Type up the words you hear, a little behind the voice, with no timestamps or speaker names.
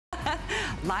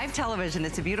Live television,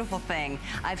 it's a beautiful thing.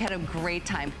 I've had a great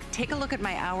time. Take a look at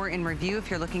my hour in review if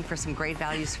you're looking for some great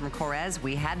values from Corez.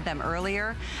 We had them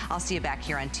earlier. I'll see you back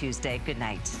here on Tuesday. Good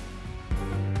night.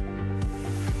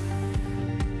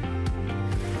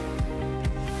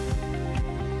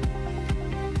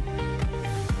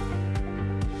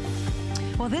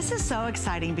 Well, this is so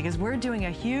exciting because we're doing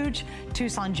a huge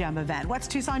Tucson Gem event. What's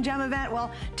Tucson Gem event?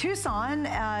 Well, Tucson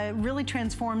really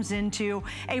transforms into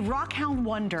a rockhound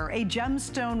wonder, a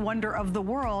gemstone wonder of the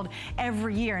world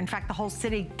every year. In fact, the whole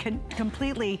city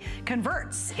completely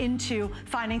converts into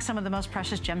finding some of the most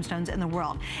precious gemstones in the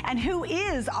world. And who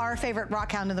is our favorite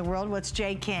rockhound in the world? Well, it's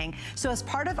Jay King. So as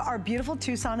part of our beautiful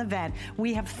Tucson event,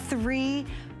 we have 3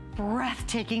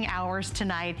 breathtaking hours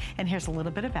tonight, and here's a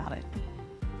little bit about it.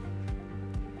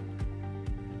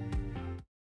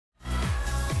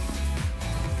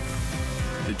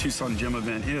 The Tucson Gem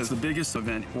event is the biggest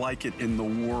event like it in the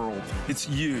world. It's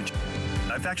huge.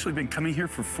 I've actually been coming here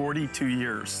for 42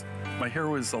 years. My hair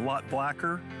was a lot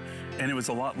blacker and it was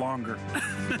a lot longer.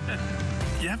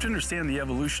 You have to understand the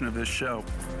evolution of this show.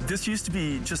 This used to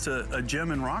be just a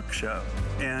gem and rock show.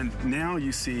 And now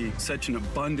you see such an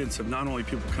abundance of not only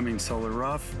people coming to sell their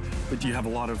rough, but you have a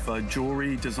lot of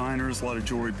jewelry designers, a lot of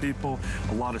jewelry people,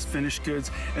 a lot of finished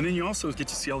goods. And then you also get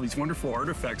to see all these wonderful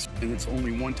artifacts, and it's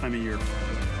only one time a year.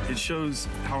 It shows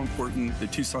how important the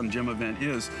Tucson Gem event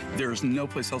is. There's no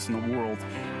place else in the world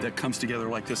that comes together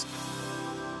like this.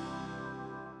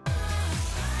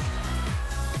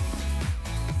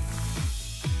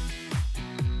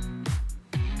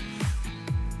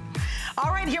 All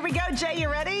right, here we go. Jay, you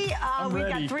ready? We've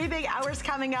ready. got 3 big hours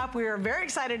coming up. We are very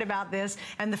excited about this.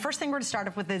 And the first thing we're going to start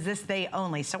off with is this day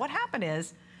only. So what happened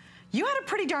is, you had a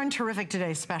pretty darn terrific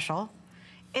today's special.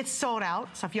 It's sold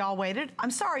out, so if y'all waited, I'm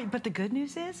sorry, but the good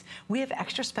news is we have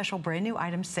extra special brand new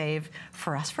items saved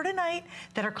for us for tonight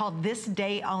that are called this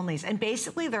day onlys. And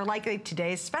basically they're like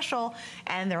today's special,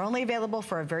 and they're only available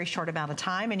for a very short amount of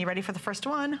time. And you ready for the first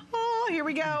one? Oh, here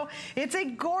we go. It's a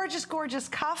gorgeous, gorgeous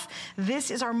cuff. This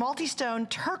is our multi-stone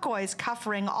turquoise cuff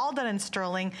ring, all done in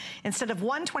sterling. Instead of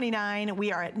 $129,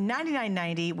 we are at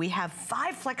 $99.90. We have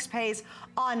 5 flex pays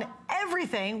on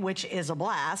everything, which is a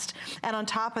blast. And on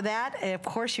top of that, of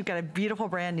course, you've got a beautiful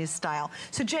brand new style.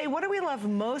 So Jay, what do we love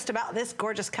most about this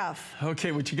gorgeous cuff?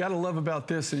 Okay, what you gotta love about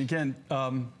this, and again,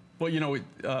 well, you know,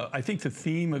 I think the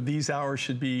theme of these hours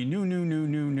should be new, new, new,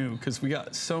 new, new, because we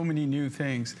got so many new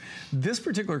things. This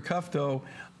particular cuff, though,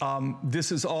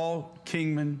 this is all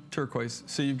Kingman turquoise.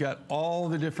 So you've got all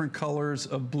the different colors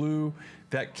of blue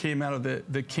that came out of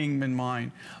the Kingman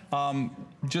mine.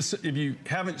 Just if you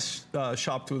haven't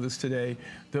shopped with us today,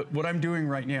 what I'm doing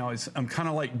right now is I'm kind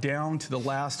of like down to the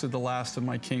last of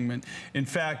my Kingman. In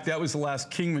fact, that was the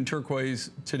last Kingman turquoise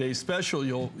today's special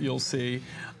you'll see.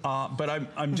 But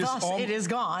I'm just it is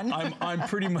gone. I'm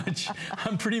pretty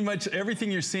much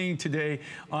everything you're seeing today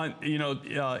on, you know,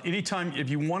 anytime if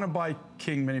you want to buy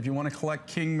Kingman, if you want to collect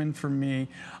Kingman from me,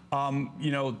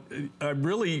 you know,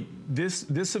 really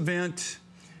this event,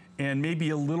 and maybe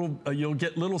a little, you'll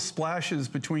get little splashes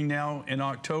between now and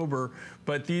October,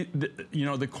 but you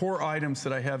know, the core items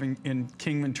that I have in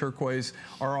Kingman turquoise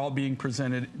are all being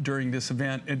presented during this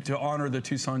event and to honor the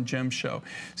Tucson Gem Show.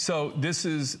 So this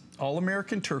is all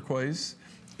American turquoise.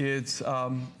 It's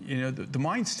you know, the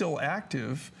mine's still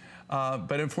active.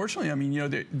 But unfortunately, I mean, you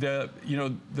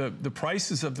know, the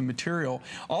prices of the material,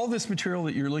 all this material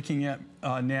that you're looking at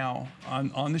now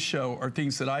on the show are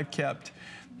things that I've kept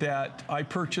that I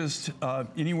purchased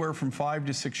anywhere from 5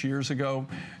 to 6 years ago.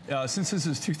 Since this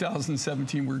is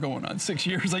 2017, we're going on 6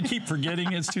 years. I keep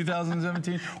forgetting it's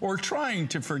 2017, or trying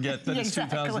to forget that it's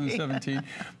 2017.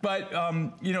 But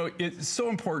you know, it's so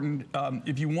important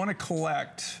if you want to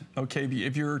collect. Okay,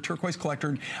 if you're a turquoise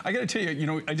collector, I got to tell you, you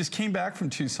know, I just came back from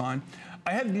Tucson.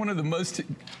 I had one of the most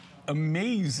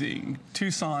amazing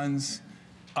Tucsons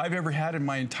I've ever had in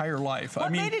my entire life. What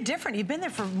made it different? You've been there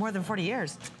for more than 40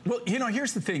 years. Well, you know,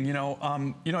 here's the thing. You know,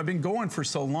 I've been going for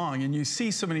so long, and you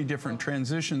see so many different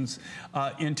transitions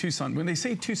in Tucson. When they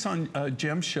say Tucson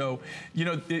Gem Show, you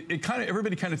know,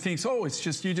 everybody kind of thinks, oh, it's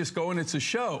just you just go and it's a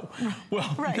show.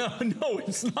 Well, right. No,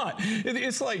 it's not.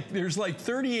 It's like there's like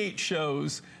 38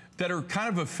 shows that are kind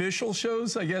of official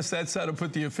shows. I guess that's how to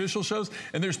put the official shows.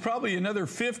 And there's probably another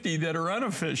 50 that are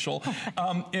unofficial.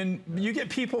 And you get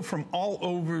people from all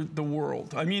over the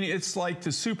world. I mean, it's like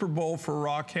the Super Bowl for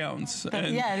rockhounds.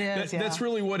 And yeah, it is. That's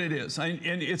really what it is. And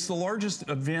it's the largest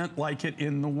event like it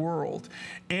in the world.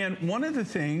 And one of the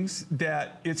things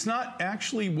that it's not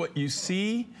actually what you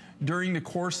see. during the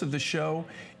course of the show,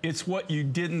 it's what you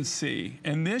didn't see.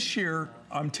 And this year,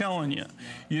 I'm telling you,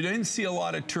 you didn't see a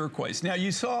lot of turquoise. Now,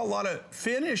 you saw a lot of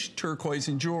finished turquoise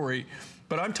in jewelry,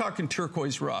 but I'm talking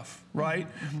turquoise rough, right?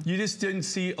 You just didn't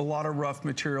see a lot of rough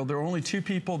material. There were only 2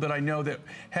 people that I know that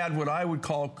had what I would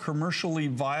call commercially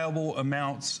viable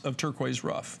amounts of turquoise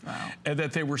rough and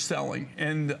that they were selling.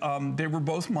 And they were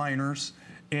both miners,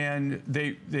 and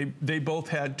they both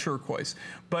had turquoise.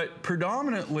 But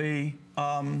predominantly,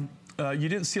 you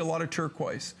didn't see a lot of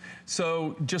turquoise.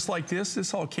 So just like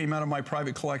this all came out of my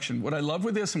private collection. What I love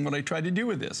with this and what I tried to do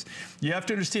with this, you have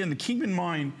to understand the Kingman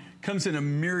mine comes in a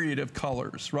myriad of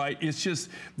colors, right? It's just,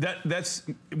 that's,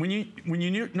 when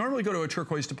you normally go to a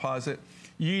turquoise deposit,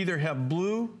 you either have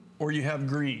blue or you have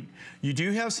green. You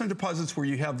do have some deposits where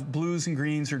you have blues and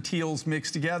greens or teals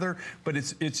mixed together, but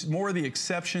it's more the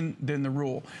exception than the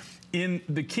rule. In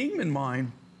the Kingman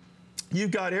mine, you've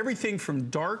got everything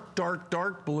from dark, dark,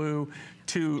 dark blue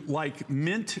to like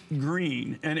mint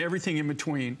green and everything in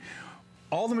between.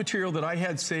 All the material that I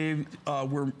had saved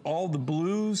were all the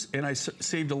blues, and I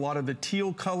saved a lot of the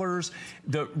teal colors,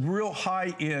 the real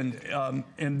high end,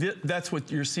 and that's what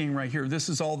you're seeing right here. This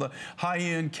is all the high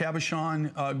end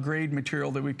cabochon grade material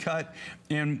that we cut,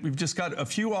 and we've just got a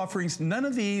few offerings. None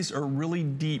of these are really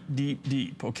deep, deep,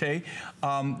 deep, okay?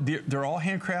 They're all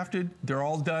handcrafted, they're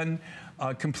all done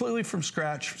completely from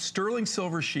scratch, sterling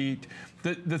silver sheet.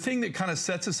 The thing that kind of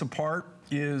sets us apart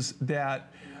is that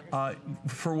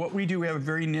for what we do, we have a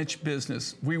very niche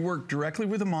business. We work directly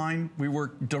with the mine. We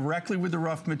work directly with the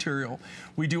rough material.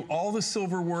 We do all the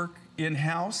silver work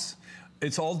in-house.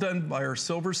 It's all done by our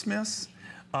silversmiths.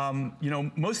 You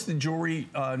know, most of the jewelry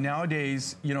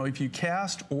nowadays, you know, if you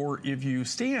cast or if you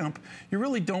stamp, you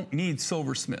really don't need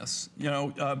silversmiths, you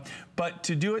know. But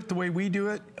to do it the way we do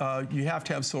it, you have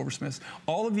to have silversmiths.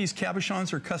 All of these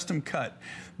cabochons are custom cut.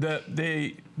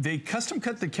 They custom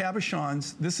cut the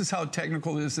cabochons. This is how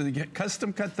technical it is. They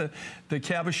custom cut the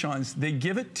cabochons. They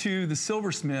give it to the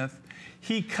silversmith.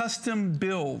 He custom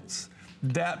builds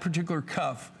that particular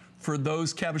cuff for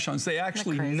those cabochons. They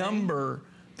actually number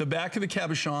the back of the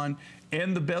cabochon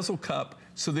and the bezel cup,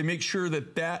 so they make sure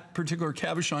that that particular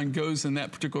cabochon goes in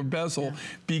that particular bezel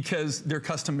because they're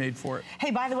custom made for it.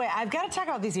 Hey, by the way, I've got to talk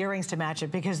about these earrings to match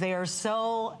it because they are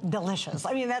so delicious.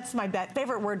 I mean, that's my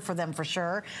favorite word for them for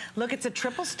sure. Look, it's a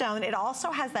triple stone. It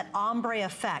also has that ombre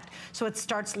effect. So it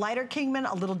starts lighter Kingman,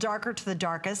 a little darker to the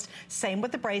darkest. Same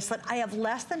with the bracelet. I have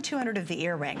less than 200 of the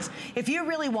earrings. If you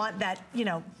really want that, you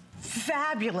know,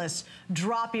 fabulous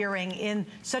drop earring in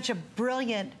such a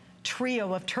brilliant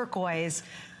trio of turquoise,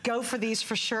 go for these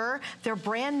for sure. They're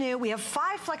brand new. We have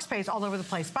 5 flex pays all over the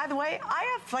place. By the way, I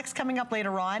have flex coming up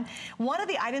later on. One of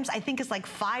the items I think is like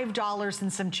 $5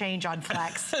 and some change on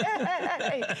flex. And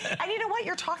you know what?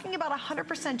 You're talking about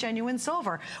 100% genuine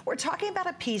silver. We're talking about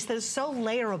a piece that is so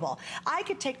layerable. I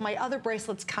could take my other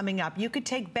bracelets coming up. You could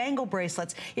take bangle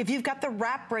bracelets. If you've got the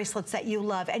wrap bracelets that you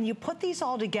love and you put these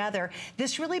all together,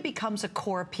 this really becomes a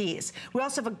core piece. We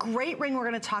also have a great ring we're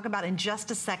going to talk about in just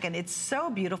a second. It's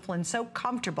so beautiful and so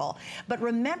comfortable. But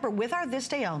remember, with our This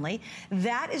Day Only,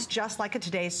 that is just like a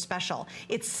Today's Special.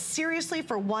 It's seriously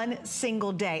for one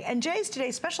single day. And Jay's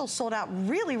Today's Special sold out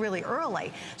really, really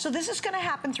early. So this is going to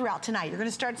happen throughout tonight. You're going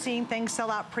to start seeing things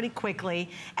sell out pretty quickly.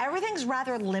 Everything's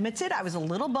rather limited. I was a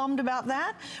little bummed about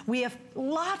that. We have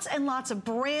lots and lots of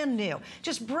brand new,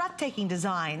 just breathtaking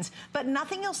designs. But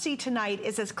nothing you'll see tonight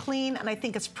is as clean, and I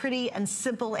think it's pretty and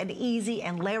simple and easy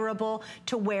and layerable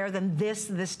to wear than this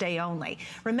Day Only.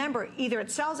 Remember, either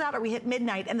it's sells out or we hit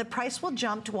midnight and the price will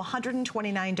jump to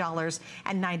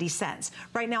 $129.90.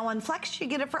 Right now on Flex, you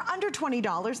get it for under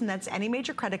 $20, and that's any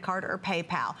major credit card or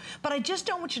PayPal. But I just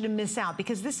don't want you to miss out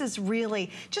because this is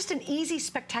really just an easy,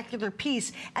 spectacular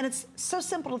piece, and it's so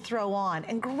simple to throw on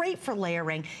and great for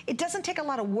layering. It doesn't take a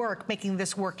lot of work making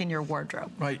this work in your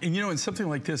wardrobe. Right, and you know, in something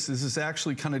like this is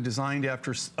actually kind of designed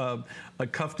after a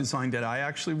cuff design that I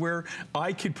actually wear.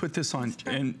 I could put this on,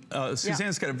 and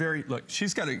Suzanne's got a very, look,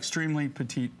 she's got an extremely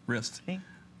petite wrist. See?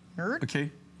 Okay,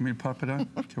 you mean to pop it on?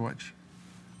 Okay, watch.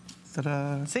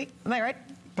 Ta-da. See, am I right?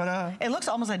 Ta-da. It looks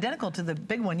almost identical to the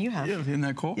big one you have. Yeah, isn't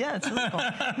that cool? Yeah, it's really cool.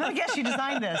 I guess you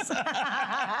designed this.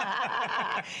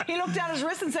 He looked down his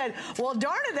wrist and said, well,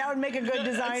 darn it, that would make a good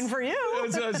design for you.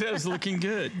 It's looking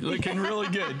good, looking really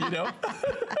good, you know?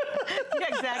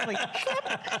 Exactly.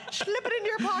 Slip it into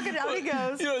your pocket, out he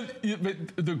goes. You know,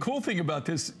 but the cool thing about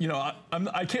this, you know,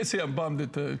 I can't say I'm bummed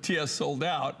that the TS sold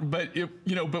out, but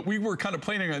but we were kind of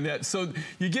planning on that. So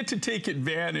you get to take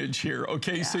advantage here,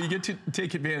 okay? Yeah. So you get to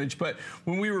take advantage. But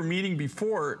when we were meeting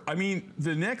before, I mean,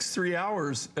 the next 3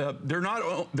 hours,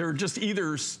 they're just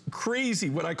either crazy,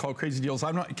 what I call crazy deals.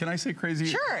 Can I say crazy?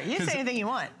 Sure, you say anything you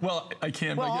want. Well, I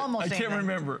can, well, but I can't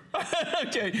remember.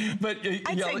 Okay, but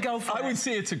I'd say go for it. I would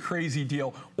say it's a crazy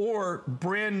deal, or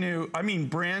brand new. I mean,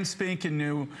 brand spanking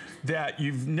new that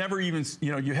you've never even,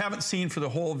 you haven't seen for the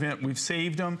whole event. We've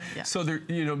saved them, so they're,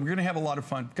 we're going to have a lot of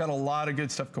fun. Got a lot of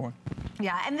good stuff going.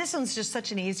 Yeah, and this one's just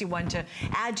such an easy one to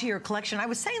add to your collection. I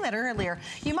was saying that earlier.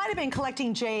 You might have been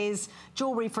collecting Jay's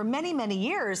jewelry for many, many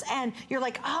years, and you're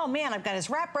like, oh man, I've got his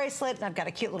wrap bracelet, and I've got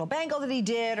a cute little bangle that he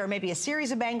did, or maybe a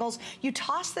series of bangles. You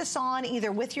toss this on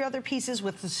either with your other pieces,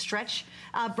 with the stretch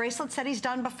bracelets that he's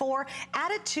done before,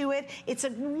 add it to it. It's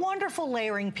a wonderful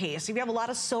layering piece. If you have a lot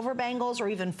of silver bangles or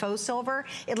even faux silver,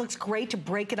 it looks great to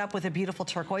break it up with a beautiful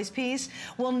turquoise piece.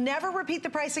 We'll never repeat the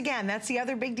price again. That's the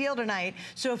other big deal tonight.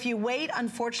 So if you wait,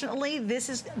 unfortunately, this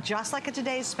is just like a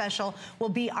today's special, will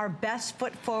be our best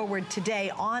foot forward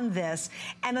today on this.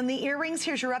 And on the earrings,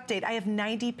 here's your update. I have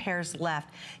 90 pairs left.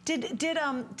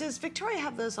 Does Victoria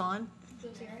have those on?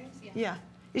 Those earrings? Yeah. Yeah.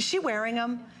 Is she wearing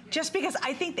them? Just because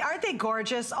I think, aren't they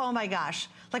gorgeous? Oh my gosh.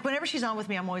 Like whenever she's on with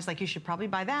me, I'm always like, you should probably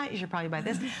buy that. You should probably buy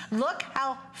this. Look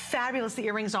how fabulous the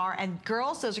earrings are. And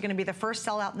girls, those are gonna be the first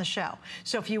sellout in the show.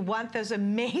 So if you want those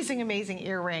amazing, amazing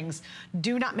earrings,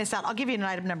 do not miss out. I'll give you an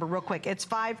item number real quick. It's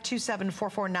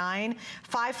 527449.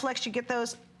 5 flex, you get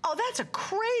those. Oh, that's a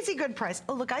crazy good price.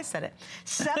 Oh, look, I said it.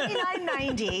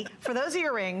 $79.90 for those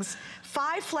earrings.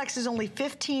 5 flex is only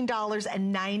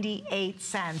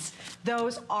 $15.98.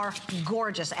 Those are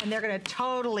gorgeous, and they're gonna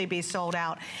totally be sold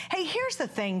out. Hey, here's the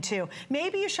thing, too.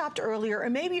 Maybe you shopped earlier, or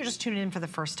maybe you're just tuning in for the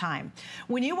first time.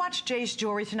 When you watch Jay's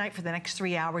Jewelry tonight for the next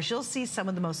 3 hours, you'll see some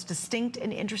of the most distinct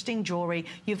and interesting jewelry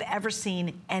you've ever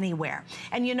seen anywhere.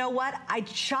 And you know what? I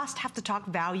just have to talk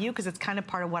value, because it's kind of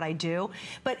part of what I do,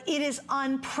 but it is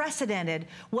unprecedented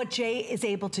what Jay is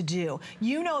able to do.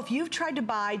 You know, if you've tried to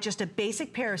buy just a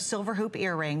basic pair of silver hoop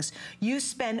earrings, you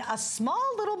spend a small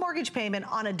little mortgage payment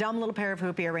on a dumb little pair of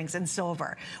hoop earrings in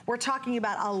silver. We're talking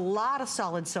about a lot of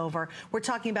solid silver. We're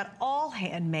talking about all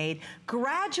handmade,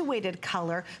 graduated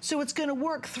color, so it's gonna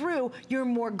work through your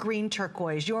more green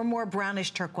turquoise, your more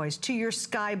brownish turquoise, to your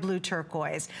sky blue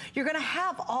turquoise. You're gonna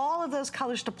have all of those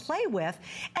colors to play with,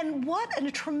 and what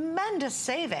a tremendous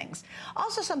savings.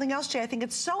 Also, something else, Jay, I think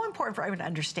it's so important for everyone to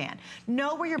understand.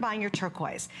 Know where you're buying your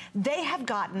turquoise. They have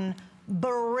gotten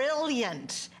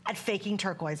brilliant at faking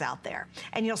turquoise out there.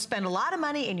 And you'll spend a lot of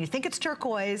money and you think it's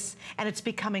turquoise, and it's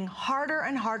becoming harder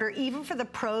and harder even for the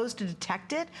pros to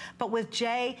detect it. But with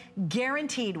Jay,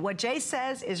 guaranteed, what Jay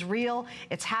says is real,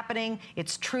 it's happening,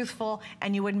 it's truthful,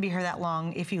 and you wouldn't be here that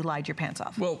long if you lied your pants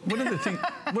off. Well, one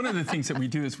of the things that we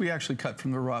do is we actually cut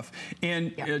from the rough.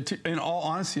 And in all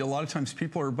honesty, a lot of times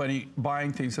people are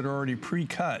buying things that are already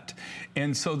pre-cut.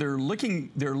 And so they're looking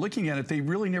at it, they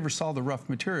really never saw the rough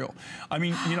material. I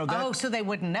mean, oh, so they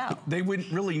wouldn't know. They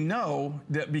wouldn't really know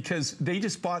that, because they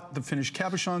just bought the finished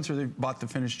cabochons or they bought the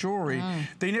finished jewelry.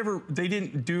 They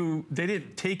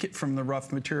didn't take it from the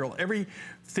rough material.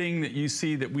 Everything that you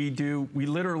see that we do, we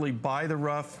literally buy the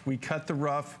rough, we cut the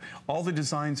rough. All the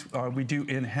designs we do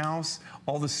in-house.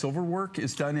 All the silver work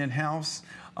is done in-house.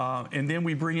 And then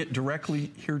we bring it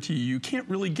directly here to you. You can't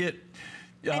really get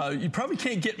you probably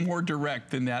can't get more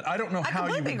direct than that. I don't know how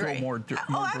you would go more direct.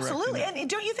 Oh, absolutely. And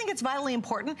don't you think it's vitally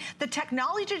important? The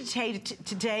technology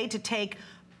today to take,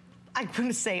 I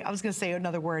was going to say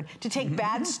another word, to take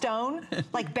bad stone,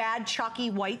 like bad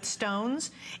chalky white stones,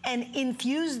 and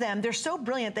infuse them. They're so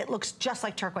brilliant that it looks just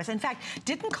like turquoise. In fact,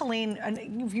 didn't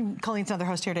Colleen, Colleen's another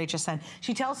host here at HSN,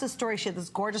 she tells this story. She had this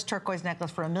gorgeous turquoise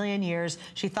necklace for 1,000,000 years.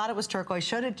 She thought it was turquoise,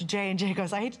 showed it to Jay, and Jay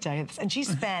goes, I hate to tell you this. And she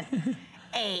spent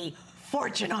a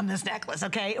fortune on this necklace,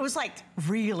 okay? It was like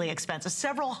really expensive,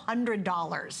 several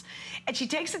 $100s. And she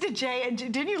takes it to Jay, and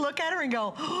didn't you look at her and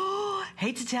go, oh,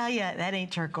 hate to tell you, that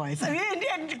ain't turquoise. I mean,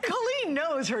 and Colleen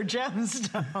knows her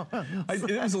gemstones.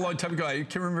 It was a long time ago. I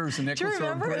can't remember if it was a necklace. Do you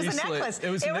remember? Or a bracelet. It was a necklace. It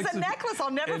was a necklace.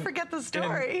 I'll never forget the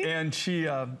story. And she,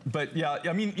 but yeah,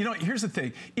 I mean, here's the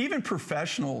thing. Even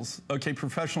professionals,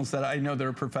 professionals that I know that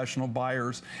are professional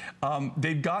buyers,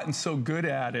 they've gotten so good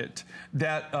at it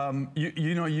that,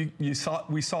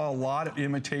 we saw a lot of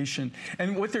imitation.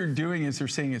 And what they're doing is they're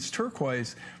saying it's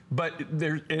turquoise, but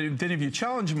then if you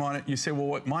challenge them on it, you say, well,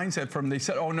 what mine's that from? They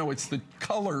said, oh, no, it's the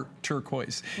color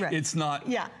turquoise. Right. It's not.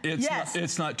 Yeah.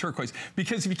 It's not turquoise,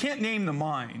 because if you can't name the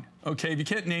mine, okay, if you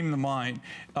can't name the mine,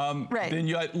 then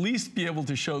you at least be able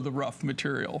to show the rough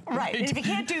material. Right. And if you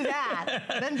can't do that,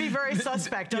 then be very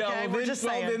suspect. Okay, yeah, well, we're just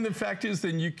saying. Well, then the fact is,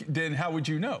 then how would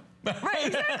you know? Right,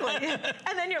 exactly.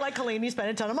 And then you're like Colleen, you spend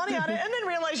a ton of money on it, and then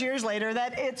realize years later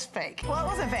that it's fake. Well, it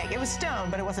wasn't fake. It was stone,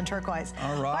 but it wasn't turquoise.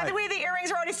 All right. By the way, the earrings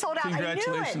are already sold out.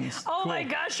 Congratulations. I knew it. Oh my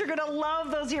gosh, you're gonna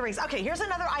love those earrings. Okay, here's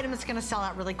another item that's gonna sell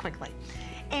out really quickly.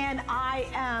 And I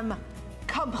am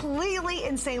completely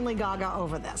insanely gaga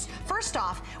over this. First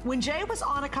off, when Jay was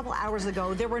on a couple hours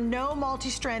ago, there were no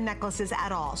multi-strand necklaces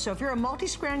at all. So if you're a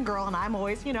multi-strand girl, and I'm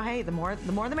always, you know, hey, the more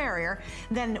the merrier,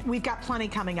 then we've got plenty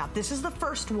coming up. This is the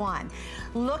first one.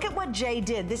 Look at what Jay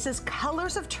did. This is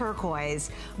colors of turquoise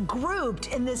grouped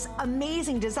in this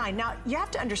amazing design. Now, you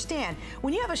have to understand,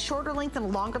 when you have a shorter length and a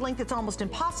longer length, it's almost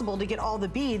impossible to get all the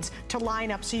beads to line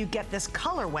up so you get this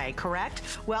colorway, correct?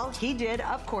 Well, he did,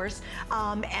 of course,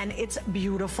 and it's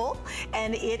beautiful,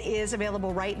 and it is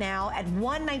available right now at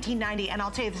 $119.90. And I'll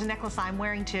tell you, this necklace I'm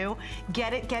wearing too.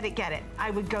 Get it, get it, get it.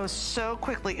 I would go so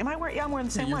quickly. Am I wearing? Yeah, I'm wearing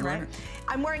the same one, right?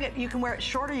 I'm wearing it. You can wear it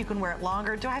shorter. You can wear it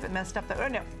longer. Do I have it messed up though? Oh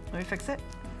no. Let me fix it.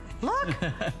 Look,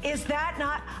 is that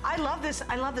not? I love this.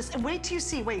 I love this. And wait till you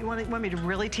see. Wait, you want me to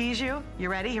really tease you? You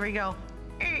ready? Here we go.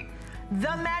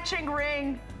 The matching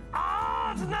ring.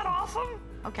 Oh, isn't that awesome?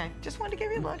 Okay, just wanted to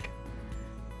give you a look.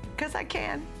 Because I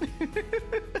can.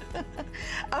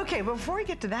 Okay, but before we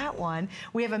get to that one,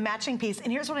 we have a matching piece,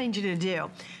 and here's what I need you to do.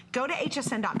 Go to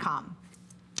hsn.com.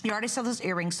 You already saw those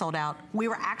earrings sold out. We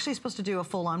were actually supposed to do a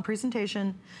full-on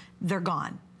presentation. They're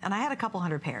gone. And I had a couple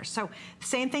hundred pairs. So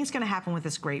same thing's gonna happen with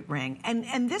this great ring.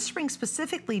 And this ring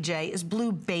specifically, Jay, is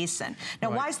Blue Basin.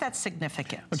 Now, why is that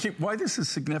significant? Okay, why this is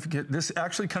significant, this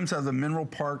actually comes out of the Mineral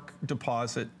Park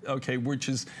deposit, okay, which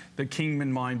is the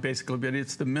Kingman mine, basically, but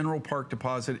it's the Mineral Park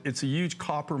deposit. It's a huge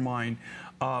copper mine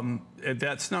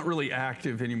that's not really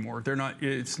active anymore. They're not,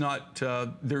 it's not,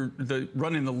 they're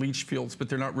running the leach fields, but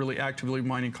they're not really actively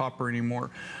mining copper anymore.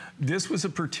 This was a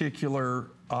particular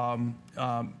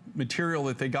material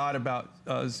that they got about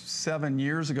 7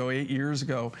 years ago, 8 years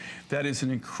ago, that is an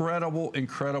incredible,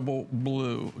 incredible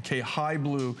blue, okay, high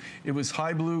blue. It was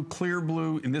high blue, clear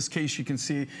blue. In this case, you can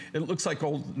see, it looks like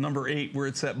old number 8, where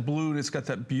it's that blue and it's got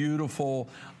that beautiful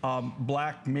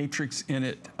black matrix in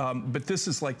it, but this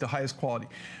is like the highest quality.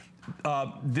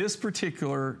 This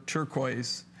particular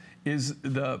turquoise is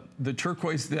the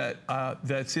turquoise that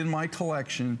that's in my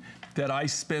collection that I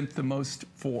spent the most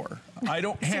for. I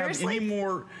don't have any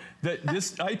more.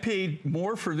 I paid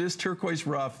more for this turquoise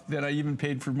rough than I even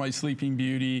paid for my Sleeping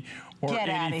Beauty or Get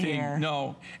anything. out of here.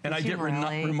 No, and I get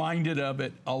reminded of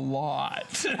it a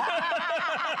lot.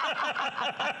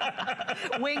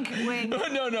 Wink, wink.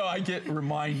 No, I get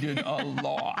reminded a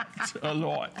lot, a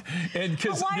lot. And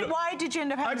because why did you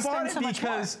end up having to spend so much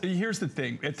more? I bought it because here's the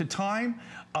thing. At the time,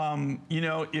 you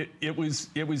know, it was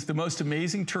the most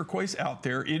amazing turquoise out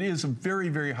there. It is a very,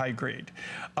 very high grade,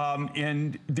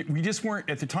 and we just weren't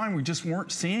at the time. We just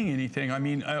weren't seeing anything. I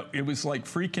mean, it was like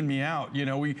freaking me out. You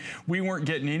know, we weren't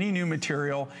getting any new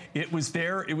material. It was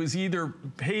there. It was either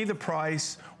pay the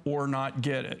price or not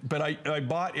get it. But I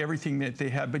bought everything that they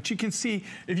had. But you can see,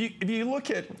 if you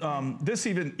look at this,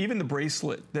 even the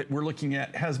bracelet that we're looking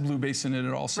at has Blue Basin in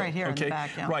it also. Right here in the back,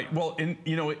 yeah. Right, well, and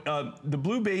you know, the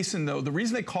Blue Basin though, the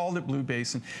reason they called it Blue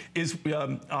Basin is,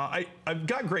 I've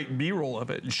got great B-roll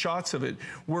of it and shots of it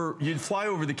where you'd fly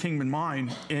over the Kingman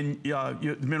mine and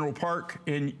the Mineral Park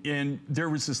and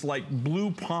there was this like blue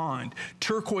pond,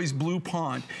 turquoise blue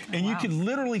pond, and you could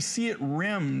literally see it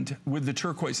rimmed with the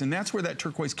turquoise, and that's where that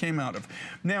turquoise came out of.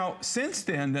 Now, since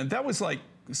then, that was like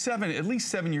at least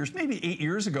 7 years, maybe 8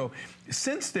 years ago.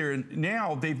 Since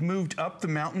now they've moved up the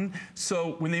mountain.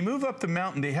 So when they move up the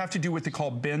mountain, they have to do what they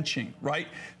call benching, right?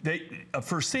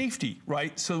 For safety,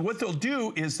 right? So what they'll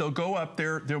do is they'll go up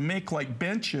there, they'll make like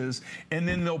benches, and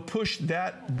then they'll push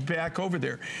that back over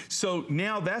there. So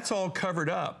now that's all covered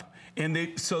up. And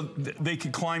so they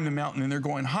could climb the mountain, and they're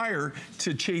going higher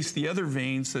to chase the other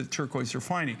veins that turquoise are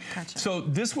finding. Gotcha. So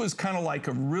this was kind of like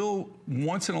a real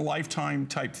once-in-a-lifetime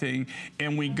type thing,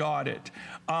 and we got it.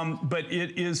 But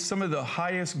it is some of the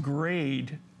highest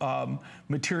grade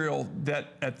material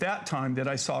that at that time that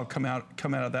I saw come out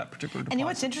of that particular deposit. And you know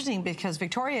what's interesting, because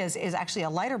Victoria's is actually a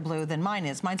lighter blue than mine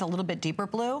is. Mine's a little bit deeper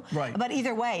blue. Right. But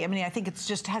either way, I mean, I think it's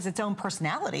just has its own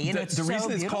personality, and it's so beautiful.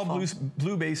 The reason it's called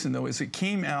Blue Basin though is it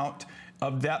came out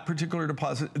of that particular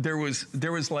deposit. There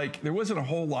wasn't a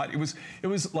whole lot. It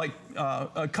was like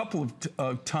a couple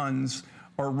of tons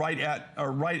or right at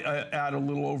a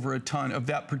little over a ton of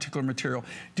that particular material.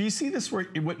 Do you see this?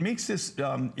 What makes this,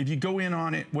 if you go in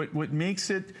on it, what makes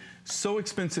it so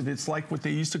expensive, it's like what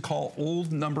they used to call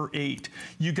old number 8.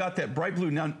 You got that bright blue.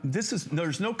 Now,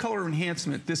 there's no color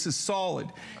enhancement. This is solid.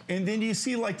 And then you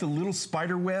see like the little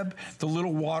spider web, the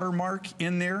little watermark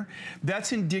in there?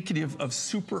 That's indicative of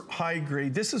super high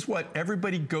grade. This is what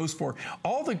everybody goes for.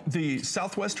 All the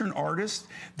Southwestern artists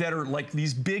that are like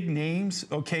these big names,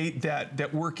 okay,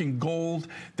 that work in gold,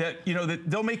 that, you know,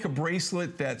 that they'll make a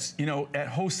bracelet that's, you know, at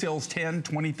wholesale's $10,000,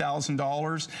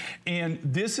 $20,000. And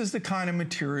this is the kind of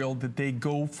material that they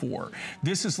go for.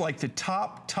 This is like the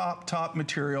top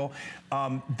material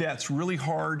that's really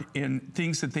hard and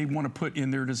things that they want to put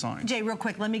in their design. Jay, real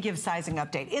quick, let me give sizing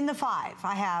update. In the 5,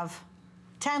 I have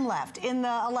 10 left. In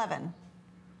the 11,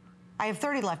 I have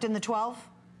 30 left. In the 12,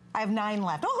 I have 9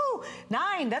 left. Oh,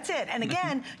 9, that's it. And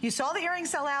again, you saw the earrings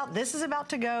sell out. This is about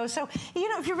to go. So, you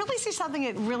know, if you really see something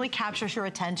that really captures your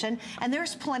attention, and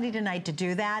there's plenty tonight to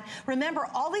do that, remember,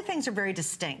 all the things are very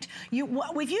distinct.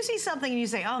 If you see something and you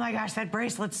say, oh my gosh, that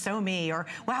bracelet's so me, or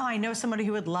wow, I know somebody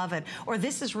who would love it, or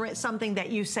this is something that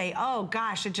you say, oh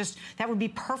gosh, that would be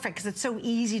perfect because it's so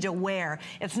easy to wear.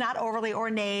 It's not overly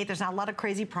ornate. There's not a lot of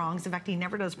crazy prongs. In fact, he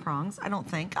never does prongs, I don't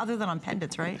think, other than on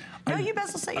pendants, right? No, you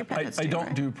best will say your pendants I too, don't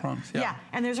right? do prongs. Yeah,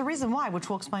 and there's a reason why, which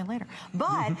we'll explain later.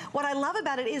 But what I love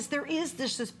about it is there is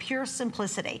this pure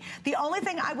simplicity. The only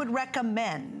thing I would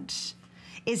recommend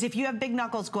is if you have big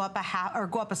knuckles, go up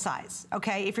a size,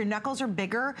 okay? If your knuckles are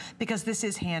bigger, because this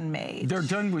is handmade. They're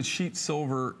done with sheet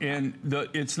silver, and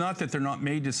it's not that they're not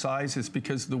made to size, it's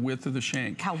because of the width of the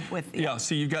shank. How width? Yeah,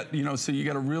 so you got, you know, so you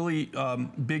got a really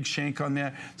big shank on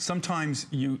that. Sometimes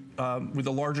you, with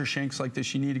the larger shanks like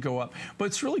this, you need to go up. But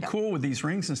it's really cool with these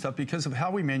rings and stuff because of how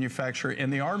we manufacture it,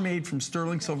 and they are made from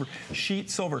sterling silver,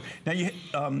 sheet silver. Now,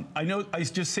 I know I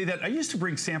just say that. I used to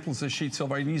bring samples of sheet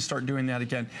silver. I need to start doing that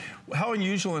again. How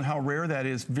unusual and how rare that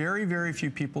is. Very, very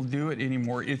few people do it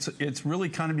anymore. It's really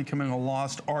kind of becoming a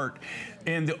lost art.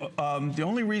 And the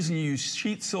only reason you use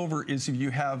sheet silver is if you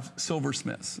have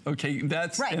silversmiths. Okay,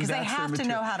 that's right, because they have to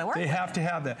know how to work. They have to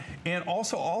have that. And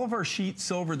also, all of our sheet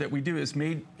silver that we do is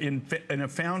made in a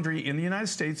foundry in the United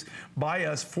States by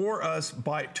us, for us,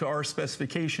 to our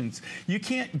specifications. You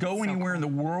can't go anywhere in the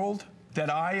world that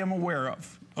I am aware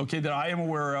of. Okay, that I am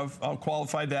aware of, I'll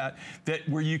qualify that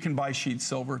where you can buy sheet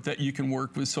silver, that you can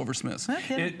work with silversmiths.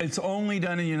 Okay. It's only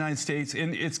done in the United States,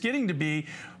 and it's getting to be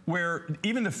where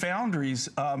even the foundries,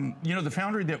 you know, the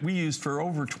foundry that we used for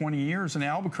over 20 years in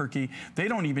Albuquerque, they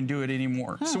don't even do it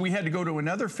anymore. So we had to go to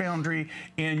another foundry,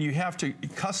 and you have to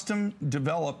custom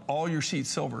develop all your sheet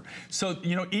silver. So,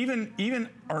 you know, even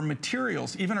our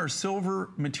materials, even our silver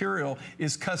material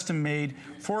is custom made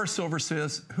for our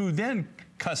silversmiths, who then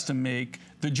custom make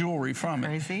the jewelry from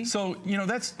it. So, you know,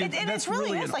 that's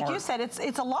really is, like you said, it's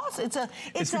a loss. It's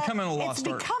becoming a lost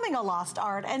art. It's becoming a lost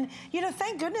art. And, you know,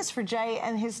 thank goodness for Jay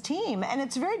and his team. And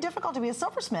it's very difficult to be a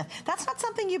silversmith. That's not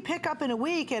something you pick up in a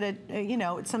week at you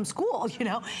know, at some school, you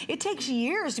know. It takes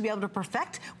years to be able to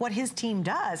perfect what his team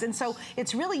does. And so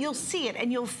it's really, you'll see it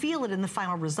and you'll feel it in the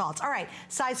final results. All right,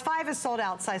 size 5 is sold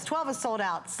out, size 12 is sold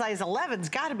out, size 11's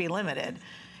got to be limited.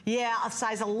 Yeah, a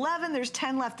size 11, there's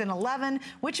 10 left in 11,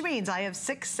 which means I have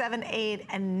 6, 7, 8,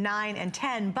 and 9, and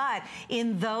 10. But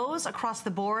in those across the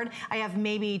board, I have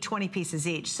maybe 20 pieces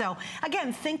each. So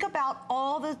again, think about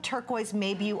all the turquoise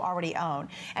maybe you already own.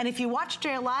 And if you watch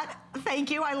Jay a lot, thank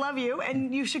you, I love you.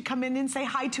 And you should come in and say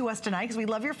hi to us tonight because we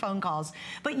love your phone calls.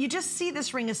 But you just see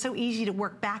this ring is so easy to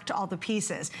work back to all the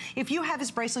pieces. If you have this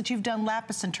bracelet, you've done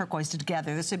lapis and turquoise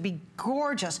together. This would be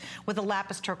gorgeous with a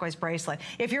lapis turquoise bracelet.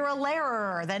 If you're a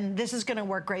layerer, then this is going to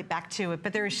work great back to it.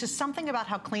 But there is just something about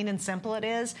how clean and simple it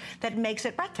is that makes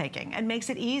it breathtaking and makes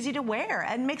it easy to wear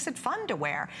and makes it fun to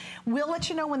wear. We'll let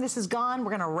you know when this is gone.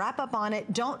 We're going to wrap up on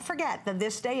it. Don't forget that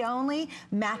this day only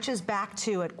matches back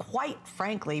to it, quite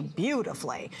frankly,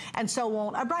 beautifully. And so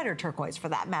won't a brighter turquoise for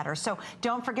that matter. So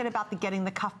don't forget about getting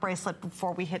the cuff bracelet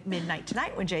before we hit midnight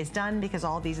tonight when Jay's done, because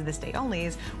all these of this day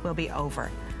onlys will be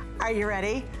over. Are you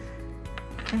ready?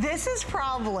 This is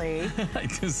probably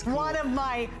one of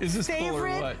my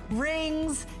favorite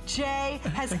rings Jay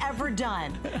has ever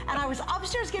done. And I was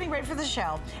upstairs getting ready for the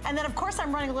show, and then of course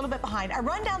I'm running a little bit behind. I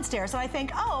run downstairs and I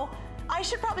think, oh, I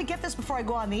should probably get this before I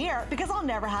go on the air because I'll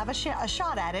never have a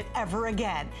shot at it ever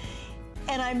again.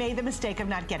 And I made the mistake of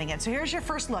not getting it. So here's your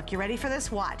first look. You ready for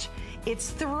this? Watch.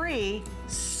 It's 3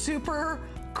 super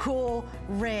cool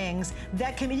rings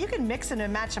that you can mix them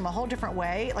and match them a whole different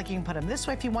way. Like you can put them this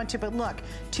way if you want to, but look,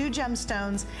 2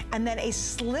 gemstones and then a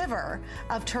sliver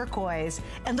of turquoise.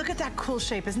 And look at that cool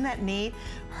shape, isn't that neat?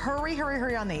 Hurry, hurry,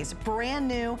 hurry on these. Brand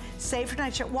new, save for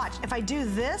tonight's show. Watch, if I do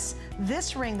this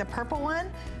ring, the purple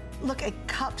one, look, it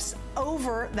cups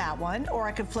over that one, or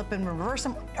I could flip and reverse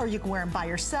them, or you can wear them by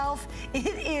yourself. It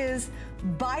is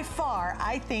by far,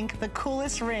 I think, the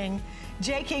coolest ring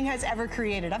J. King has ever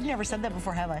created. I've never said that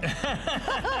before, have I?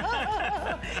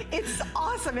 It's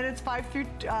awesome, and it's 5 through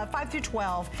 12. 5 through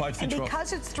 12. And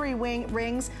because it's 3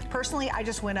 rings, personally, I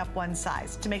just went up 1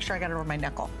 size to make sure I got it over my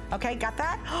knuckle. Okay, got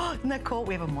that? Isn't that cool?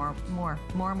 We have more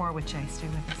with Jay. Stay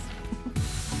with us.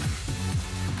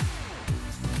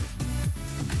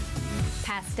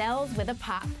 Pastels with a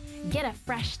pop. Get a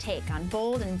fresh take on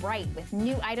bold and bright with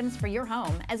new items for your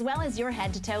home, as well as your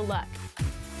head-to-toe look.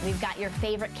 We've got your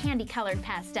favorite candy-colored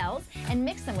pastels and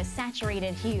mix them with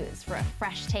saturated hues for a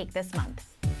fresh take this month.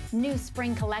 New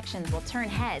spring collections will turn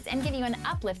heads and give you an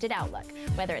uplifted outlook,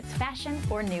 whether it's fashion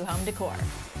or new home decor.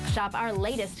 Shop our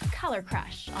latest color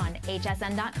crush on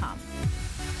hsn.com.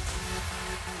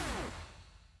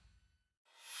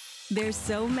 There's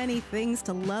so many things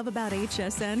to love about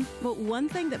HSN, but one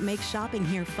thing that makes shopping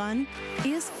here fun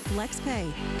is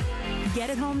FlexPay. Get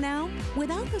it home now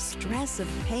without the stress of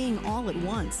paying all at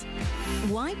once.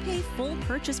 Why pay full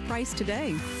purchase price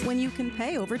today when you can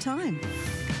pay over time?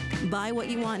 Buy what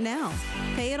you want now,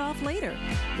 pay it off later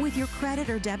with your credit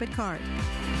or debit card.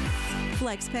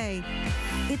 FlexPay.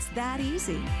 It's that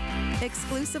easy.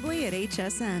 Exclusively at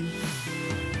HSN.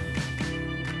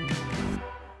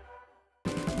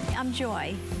 I'm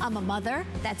Joy. I'm a mother,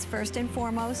 that's first and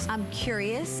foremost. I'm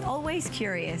curious, always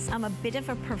curious. I'm a bit of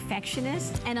a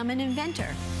perfectionist, and I'm an inventor.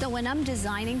 So when I'm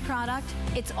designing product,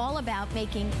 it's all about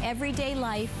making everyday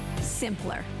life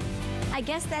simpler. I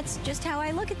guess that's just how I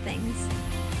look at things.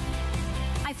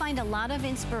 I find a lot of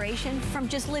inspiration from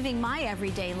just living my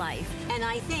everyday life. And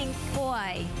I think,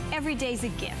 boy, every day's a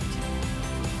gift.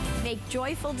 Make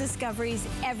joyful discoveries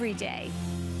every day.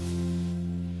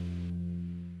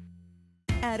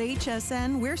 At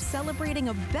HSN, we're celebrating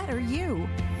a better you,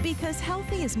 because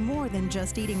healthy is more than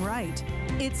just eating right.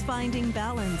 It's finding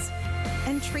balance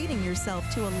and treating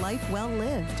yourself to a life well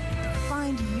lived.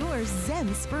 Find your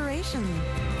Zen-spiration.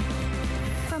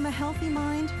 From a healthy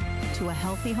mind to a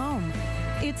healthy home,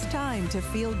 it's time to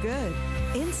feel good,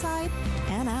 inside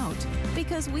and out,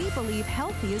 because we believe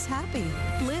healthy is happy.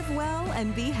 Live well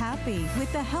and be happy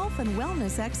with the health and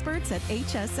wellness experts at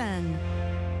HSN.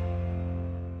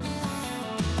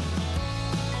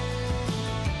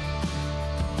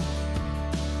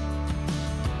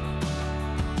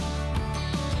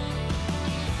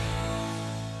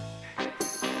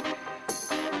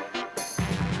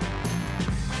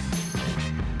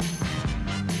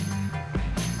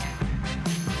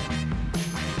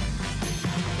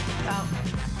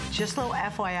 Just a little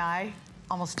FYI,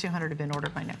 almost 200 have been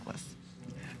ordered my necklace.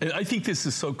 I think this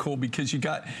is so cool because you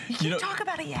got, you can't talk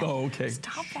about it yet. Oh, okay.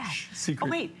 Stop that. Secret. Oh,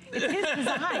 wait, it's his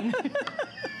design.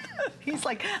 He's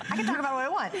like, I can talk about what I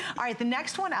want. All right, the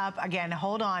next one up, again,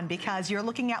 hold on, because you're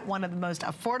looking at one of the most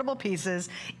affordable pieces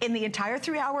in the entire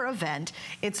 3-hour event.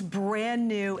 It's brand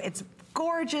new. It's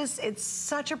gorgeous. It's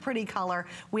such a pretty color.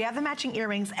 We have the matching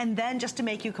earrings, and then just to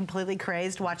make you completely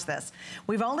crazed, watch this.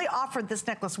 We've only offered this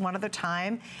necklace one other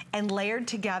time, and layered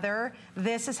together,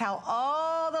 this is how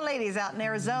all the ladies out in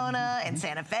Arizona and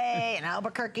Santa Fe and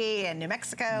Albuquerque and New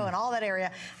Mexico and all that area,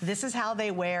 this is how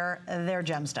they wear their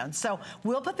gemstones. So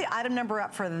we'll put the item number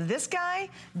up for this guy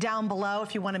down below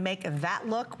if you want to make that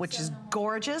look, which is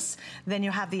gorgeous. Then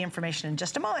you'll have the information in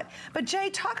just a moment. But Jay,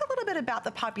 talk a little bit about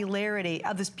the popularity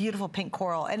of this beautiful pink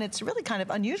coral, and it's really kind of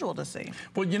unusual to see.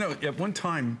 Well, you know, at one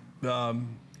time,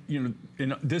 you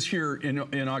know, this year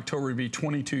in October would be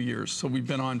 22 years, so we've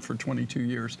been on for 22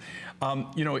 years.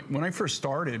 You know, when I first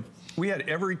started, we had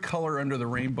every color under the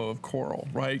rainbow of coral,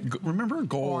 right? Remember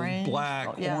gold, orange,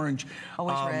 black, orange.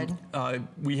 Always red.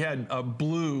 We had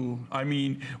blue. I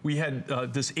mean, we had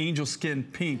this angel skin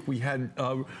pink. We had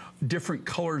different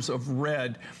colors of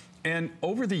red. And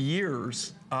over the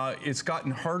years, it's gotten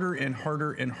harder and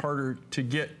harder and harder to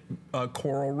get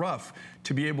coral rough,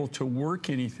 to be able to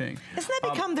work anything. Isn't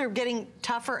that become they're getting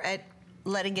tougher at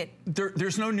letting it...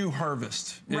 There's no new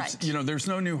harvest. Right. You know, there's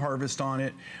no new harvest on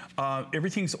it.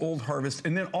 Everything's old harvest.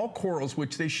 And then all corals,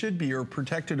 which they should be, are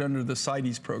protected under the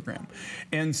CITES program.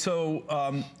 And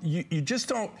so you just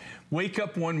don't wake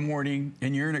up one morning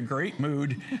and you're in a great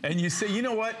mood and you say, you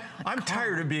know what, I'm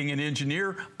tired of being an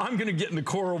engineer. I'm going to get in the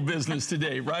coral business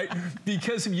today, right?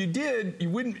 Because if you did, you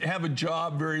wouldn't have a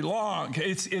job very long.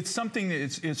 It's something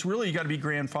that it's really, you got to be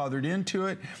grandfathered into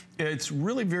it. It's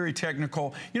really very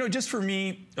technical. You know, just for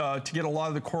me to get a lot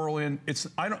of the coral in, it's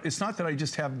not that I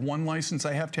just have one license.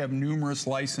 I have to have numerous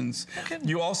licenses. Okay.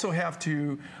 You also have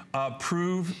to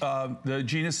prove the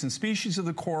genus and species of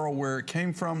the coral, where it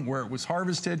came from, where it was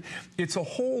harvested. It's a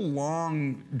whole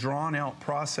long, drawn-out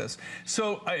process.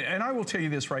 So, and I will tell you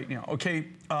this right now, okay?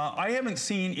 I haven't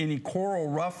seen any coral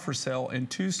rough for sale in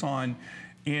Tucson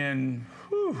in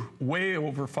way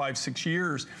over 5-6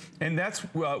 years, and that's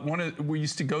we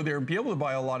used to go there and be able to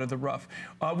buy a lot of the rough.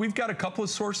 We've got a couple of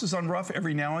sources on rough.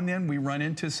 Every now and then we run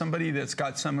into somebody that's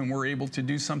got some and we're able to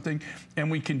do something and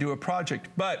we can do a project.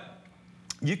 But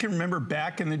you can remember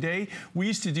back in the day, we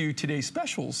used to do today's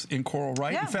specials in coral,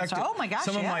 right? Yeah, in fact, oh my gosh,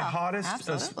 some of my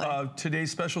hottest today's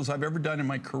specials I've ever done in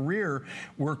my career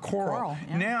were coral.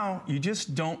 Yeah. Now, you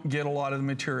just don't get a lot of the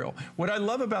material. What I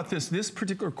love about this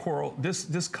particular coral,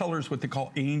 this color is what they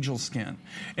call angel skin.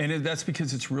 And that's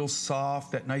because it's real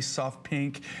soft, that nice soft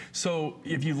pink. So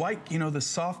if you like, you know, the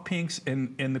soft pinks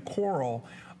and the coral,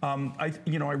 I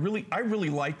really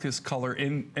like this color,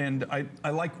 and I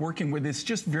like working with it. It's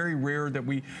just very rare that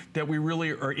we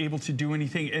really are able to do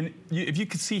anything. And if you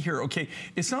could see here, okay,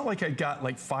 it's not like I got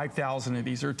like 5,000 of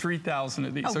these or 3,000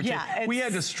 of these. Oh, okay, yeah, we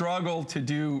had to struggle to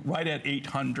do right at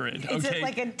 800. It's okay,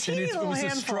 like a teeny it little was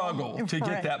handful. a struggle to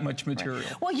get that much material.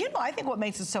 Right. Well, you know, I think what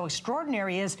makes it so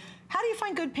extraordinary is, how do you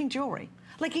find good pink jewelry?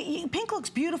 Like, pink looks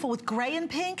beautiful with gray and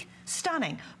pink,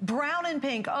 stunning. Brown and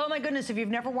pink, oh my goodness, if you've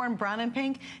never worn brown and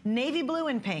pink, navy blue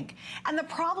and pink. And the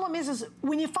problem is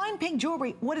when you find pink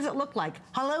jewelry, what does it look like?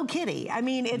 Hello Kitty. I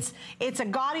mean, it's a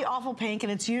gaudy, awful pink,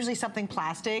 and it's usually something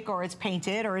plastic, or it's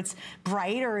painted, or it's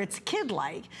bright, or it's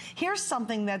kid-like. Here's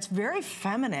something that's very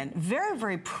feminine, very,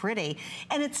 very pretty,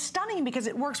 and it's stunning because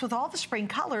it works with all the spring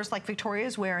colors, like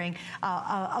Victoria's wearing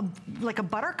like a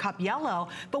buttercup yellow.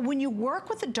 But when you work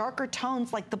with the darker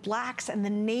tones, like the blacks and the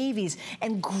navies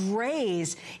and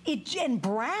grays and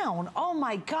brown, oh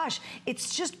my gosh,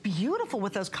 it's just beautiful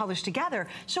with those colors together.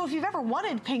 So if you've ever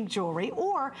wanted pink jewelry,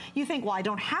 or you think, well, I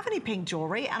don't have any pink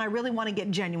jewelry and I really want to get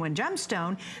genuine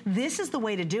gemstone, this is the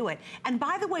way to do it. And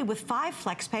by the way, with 5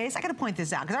 flex pays, I got to point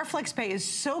this out because our flex pay is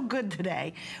so good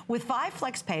today. With 5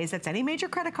 flex pays, that's any major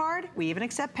credit card, we even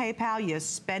accept PayPal, you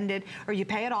spend it or you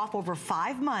pay it off over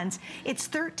 5 months, it's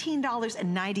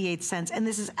 $13.98, and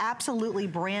this is absolutely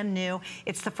brand new.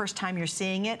 It's the first time you're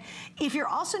seeing it. If you're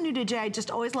also new to Jay, I just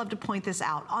always love to point this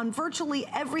out. On virtually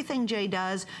everything Jay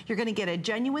does, you're going to get a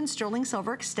genuine sterling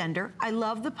silver extender. I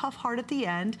love the puff heart at the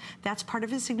end. That's part of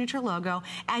his signature logo.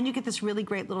 And you get this really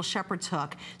great little shepherd's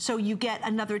hook. So you get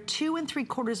another 2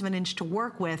 3/4 of an inch to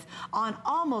work with on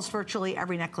almost virtually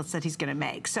every necklace that he's going to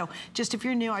make. So just if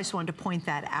you're new, I just wanted to point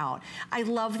that out. I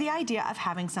love the idea of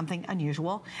having something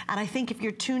unusual. And I think if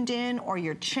you're tuned in, or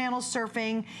you're channel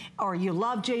surfing, or you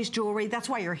love Jay's jewelry, that's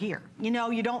why you're here. You know,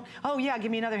 you don't, oh yeah,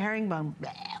 give me another herringbone.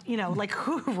 You know, like,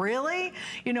 who, really?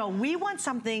 You know, we want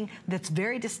something that's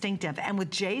very distinctive, and with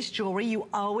Jay's jewelry, you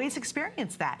always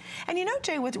experience that. And you know,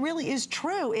 Jay, what really is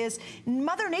true is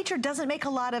Mother Nature doesn't make a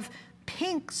lot of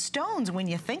pink stones when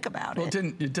you think about it. Well,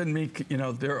 it didn't make, you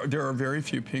know, there are very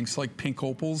few pinks, like pink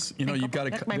opals. You know, you've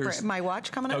got my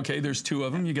watch coming up. Okay, there's 2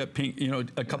 of them. You got pink, you know,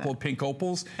 a couple of pink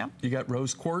opals. Yep. You got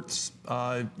rose quartz.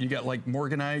 You got like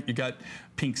morganite. You got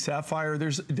pink sapphire.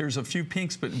 There's a few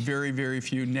pinks, but very, very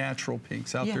few natural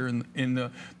pinks out there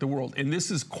in the world. And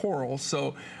this is coral.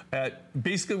 So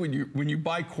basically, when you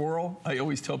buy coral, I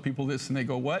always tell people this, and they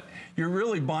go, "What? You're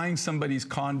really buying somebody's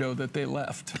condo that they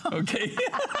left." Okay.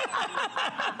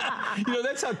 You know,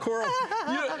 that's how coral.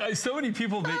 You know, so many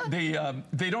people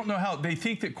they don't know how, they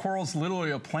think that coral's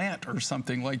literally a plant or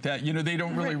something like that. You know, they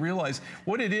don't really realize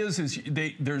what it is.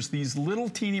 There's these little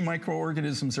teeny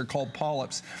microorganisms. They're called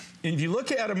polyps. And if you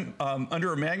look at them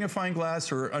under a magnifying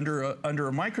glass or under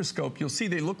a microscope, you'll see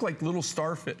they look like little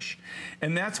starfish,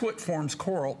 and that's what forms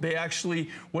coral. They actually,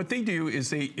 what they do is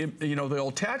they'll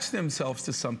attach themselves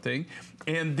to something,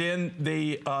 and then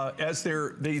they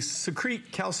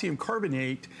secrete calcium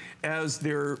carbonate as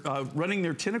they're running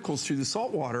their tentacles through the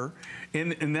salt water,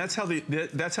 and that's how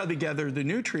they gather the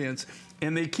nutrients.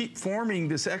 And they keep forming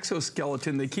this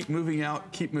exoskeleton. They keep moving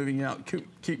out, keep moving out,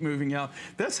 keep moving out.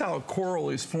 That's how a coral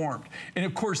is formed. And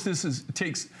of course, this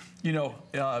takes you know,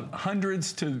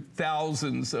 hundreds to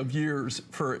thousands of years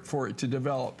for it to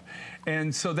develop.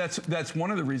 And so that's one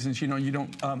of the reasons, you know, you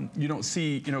don't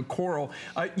see, you know, coral.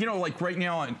 You know, like right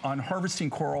now on harvesting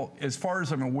coral, as far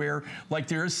as I'm aware, like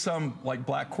there is some like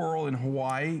black coral in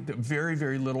Hawaii, that very,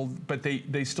 very little, but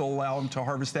they still allow them to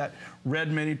harvest that.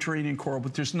 Red Mediterranean coral,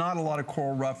 but there's not a lot of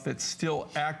coral reef that's still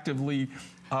actively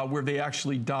where they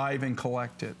actually dive and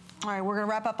collect it. All right, we're gonna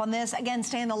wrap up on this. Again,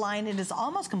 stay in the line. It is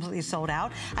almost completely sold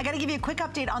out. I gotta give you a quick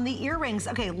update on the earrings.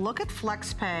 Okay, look at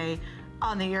FlexPay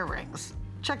on the earrings.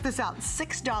 Check this out,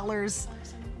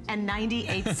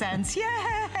 $6.98.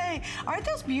 Yay! Aren't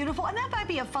those beautiful? And that might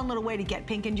be a fun little way to get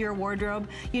pink into your wardrobe.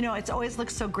 You know, it's always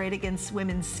looks so great against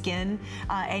women's skin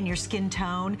and your skin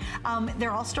tone. They're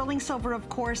all sterling silver, of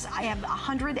course. I have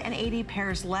 180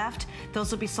 pairs left.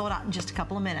 Those will be sold out in just a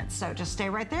couple of minutes. So just stay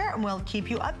right there and we'll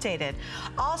keep you updated.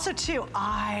 Also, too,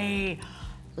 I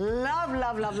love,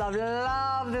 love, love, love,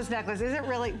 love this necklace. Is it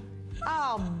really?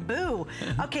 Oh, boo.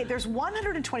 Okay, there's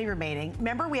 120 remaining.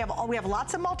 Remember, we have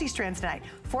lots of multi-strands tonight.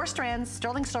 4 strands,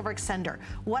 sterling silver extender.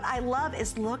 What I love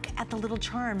is look at the little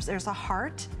charms. There's a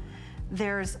heart,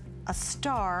 there's a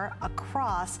star, a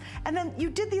cross, and then you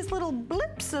did these little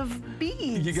blips of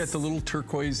beads. You got the little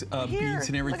turquoise beads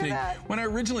and everything. Look at that. When I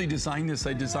originally designed this,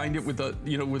 I designed it with a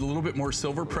with a little bit more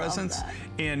silver presence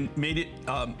and made it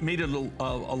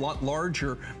a lot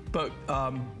larger. But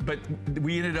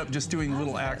we ended up just doing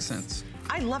little accents.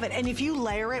 I love it. And if you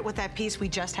layer it with that piece we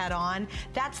just had on,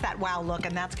 that's that wow look,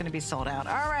 and that's going to be sold out.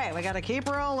 All right, we got to keep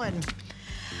rolling.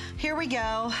 Here we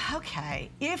go.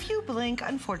 Okay, if you blink,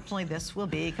 unfortunately, this will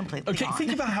be completely gone.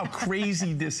 Think about how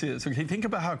crazy this is. Okay, think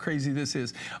about how crazy this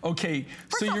is. Okay,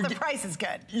 First off, the price is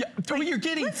good. Yeah, like, you're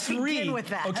getting let's 3. Begin with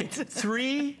that. Okay,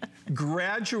 3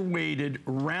 graduated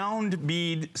round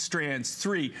bead strands.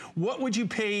 3. What would you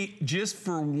pay just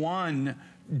for one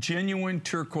genuine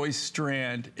turquoise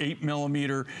strand, 8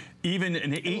 millimeter? Even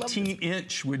an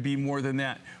 18-inch would be more than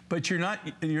that. But you're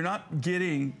not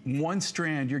getting one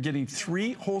strand. You're getting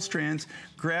 3 whole strands,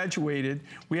 graduated.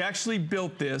 We actually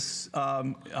built this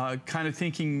kind of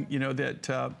thinking, you know,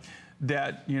 that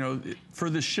for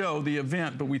the show, the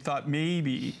event, but we thought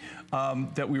maybe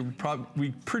that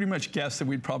we pretty much guessed that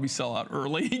we'd probably sell out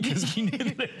early because we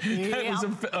knew that was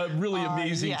a really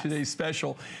amazing today's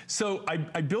special. So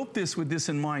I built this with this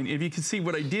in mind. If you can see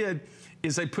what I did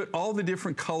is I put all the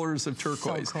different colors of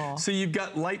turquoise. So cool. So you've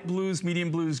got light blues, medium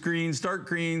blues, greens, dark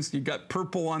greens. You've got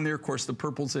purple on there. Of course, the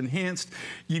purple's enhanced.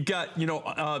 You've got,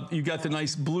 you've got the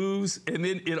nice blues, and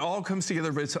then it all comes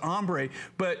together, but it's ombre.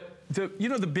 But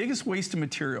the biggest waste of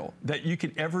material that you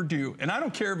could ever do, and I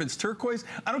don't care if it's turquoise,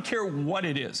 I don't care what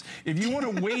it is. If you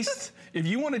want to waste, if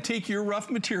you want to take your rough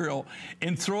material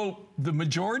and throw the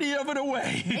majority of it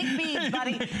away. Make beads,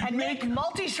 buddy, and make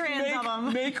multi-strands of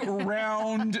them. Make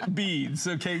round beads,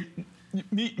 okay?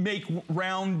 Make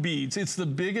round beads. It's the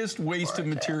biggest waste of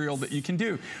material that you can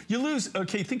do. You lose,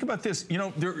 okay, think about this. You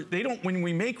know, they don't, when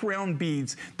we make round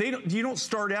beads, you don't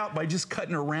start out by just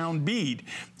cutting a round bead.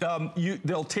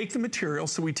 They'll take the material,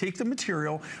 so we take the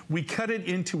material, we cut it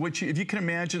into if you can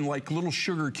imagine like little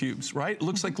sugar cubes, right? It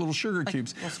looks like little sugar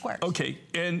cubes. Little squares. Okay,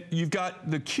 and you've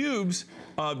got the cubes,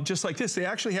 just like this. They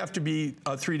actually have to be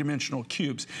 3-dimensional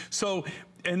cubes. So,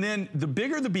 and then the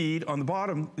bigger the bead on the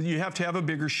bottom, you have to have a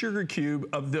bigger sugar cube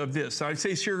of this. So I'd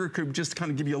say sugar cube just to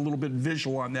kind of give you a little bit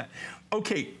visual on that.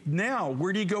 Okay, now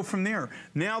where do you go from there?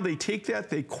 Now they take that,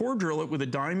 they core drill it with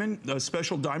a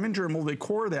special diamond Dremel, they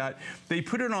core that, they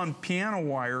put it on piano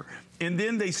wire, and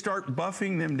then they start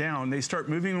buffing them down. They start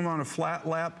moving them on a flat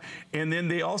lap, and then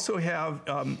they also have,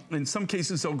 in some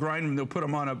cases they'll grind them, they'll put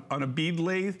them on a bead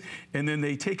lathe, and then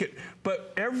they take it.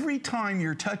 But every time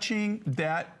you're touching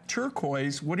that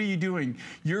turquoise, what are you doing?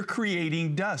 You're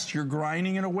creating dust. You're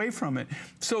grinding it away from it.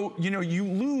 So, you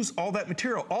lose all that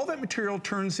material. All that material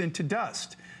turns into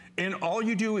dust. And all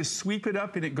you do is sweep it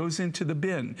up and it goes into the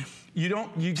bin.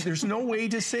 There's no way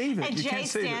to save it. And Jay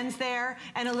stands there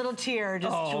and a little tear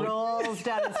just rolls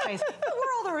down his face. But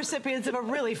we're all the recipients of a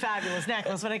really fabulous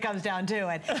necklace when it comes down to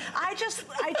it. I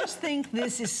just think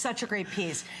this is such a great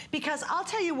piece because I'll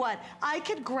tell you what, I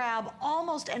could grab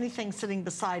almost anything sitting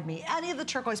beside me, any of the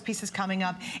turquoise pieces coming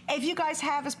up. If you guys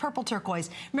have his purple turquoise,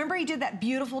 remember he did that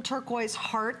beautiful turquoise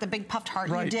heart, the big puffed heart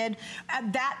you did?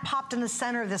 That popped in the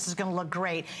center of this is gonna look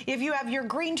great. If you have your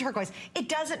green turquoise, it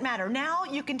doesn't matter. Now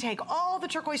you can take all the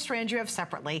turquoise strands you have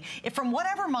separately, from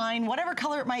whatever mine, whatever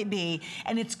color it might be,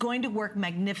 and it's going to work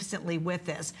magnificently with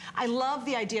this. I love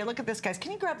the idea. Look at this, guys.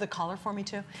 Can you grab the collar for me,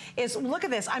 too? Look at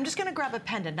this. I'm just going to grab a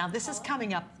pendant. Now, this is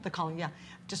coming up, the collar, yeah.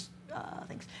 Just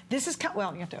Thanks. This is,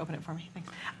 well, you have to open it for me.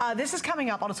 Thanks. This is coming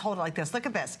up. I'll just hold it like this. Look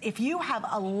at this. If you have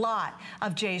a lot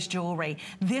of Jay's jewelry,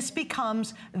 this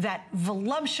becomes that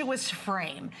voluptuous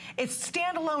frame. Its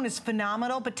standalone is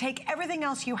phenomenal, but take everything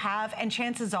else you have, and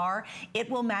chances are it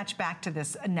will match back to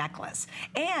this necklace.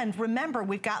 And remember,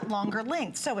 we've got longer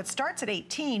lengths. So it starts at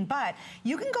 18, but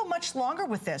you can go much longer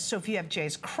with this. So if you have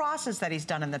Jay's crosses that he's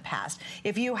done in the past,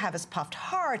 if you have his puffed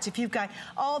hearts, if you've got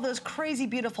all those crazy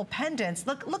beautiful pendants,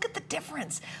 look at the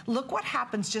difference. Look what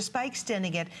happens just by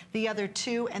extending it the other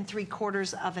 2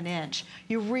 3/4 of an inch.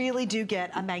 You really do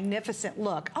get a magnificent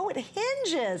look. Oh, it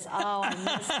hinges. Oh, I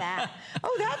missed that.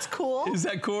 Oh, that's cool. Is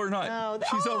that cool or not? Oh,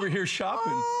 She's over here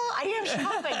shopping. Oh, I am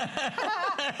shopping.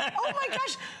 Oh my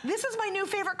gosh, this is my new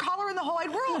favorite collar in the whole wide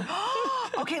world.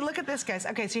 Okay, look at this, guys.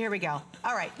 Okay, so here we go.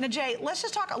 All right, now Jay, let's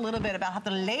just talk a little bit about how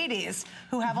the ladies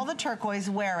who have all the turquoise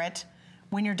wear it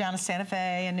when you're down to Santa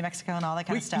Fe and New Mexico and all that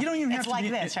kind of stuff. You don't even have it's to like be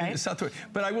this, right? South,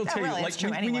 but I will tell really, you, like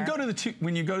when you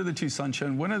go to the two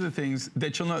Sunshine, one of the things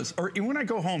that you'll notice, or when I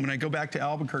go home and I go back to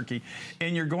Albuquerque,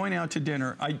 and you're going out to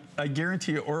dinner, I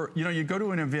guarantee you, or you go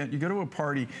to an event, you go to a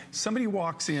party, somebody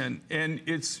walks in, and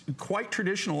it's quite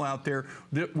traditional out there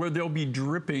where they'll be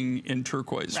dripping in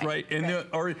turquoise, right? And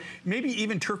or maybe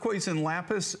even turquoise and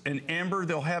lapis and amber,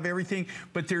 they'll have everything,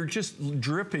 but they're just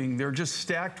dripping, they're just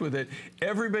stacked with it.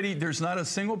 Everybody, there's not a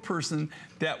single person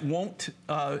that won't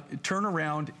turn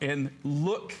around and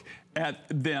look at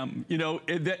them,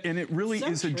 and it really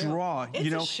is a draw.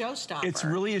 It's a showstopper. It's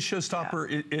really a showstopper.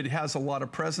 Yeah. It has a lot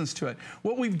of presence to it.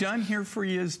 What we've done here for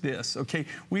you is this, okay?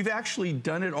 We've actually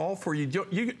done it all for you.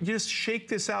 You just shake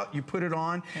this out, you put it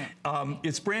on. Yeah.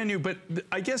 It's brand new, but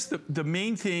I guess the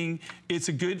main thing, it's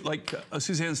a good, like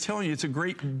Suzanne's telling you, it's a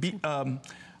great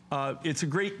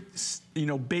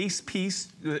base piece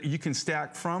that you can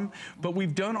stack from, but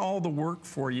we've done all the work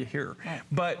for you here. Right.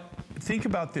 But think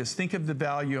about this. Think of the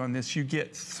value on this. You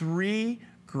get 3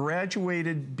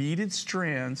 graduated beaded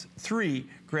strands, 3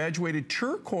 graduated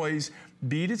turquoise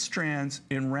beaded strands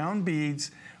in round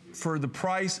beads for the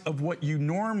price of what you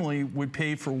normally would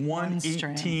pay for one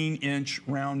 18-inch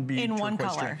round bead in one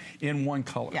color. Strand. In one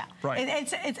color. Yeah. Right.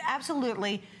 It's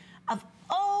absolutely, of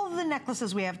all the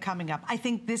necklaces we have coming up, I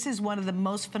think this is one of the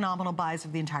most phenomenal buys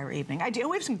of the entire evening.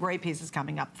 We have some great pieces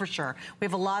coming up, for sure. We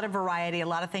have a lot of variety, a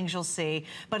lot of things you'll see,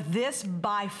 but this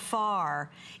by far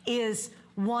is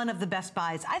one of the best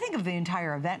buys, I think, of the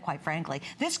entire event, quite frankly.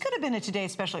 This could have been a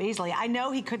Today's Special easily. I know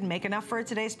he couldn't make enough for a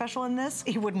Today's Special in this.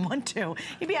 He wouldn't want to.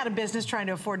 He'd be out of business trying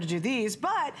to afford to do these.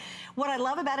 But what I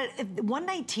love about it,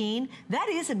 119, that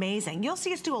is amazing. You'll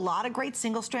see us do a lot of great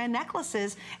single strand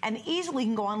necklaces, and easily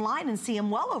can go online and see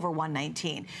them well over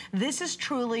 119. This is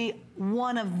truly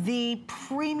one of the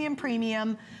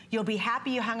premium, you'll be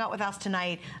happy you hung out with us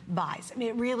tonight buys. I mean,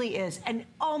 it really is. And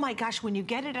oh my gosh, when you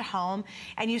get it at home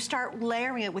and you start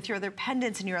layering it with your other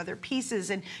pendants and your other pieces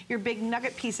and your big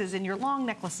nugget pieces and your long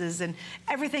necklaces and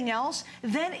everything else,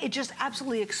 then it just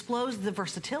absolutely explodes the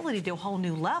versatility to a whole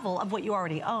new level of what you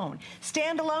already own.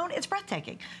 Standalone, it's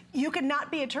breathtaking. You could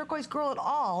not be a turquoise girl at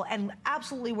all and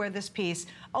absolutely wear this piece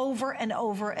over and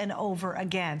over and over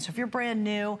again. So if you're brand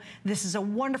new, this is a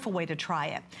wonderful way to try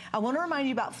it. I want to remind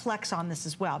you about Flex on this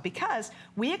as well, because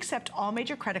we accept all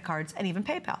major credit cards and even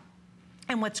PayPal.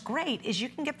 And what's great is you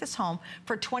can get this home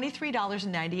for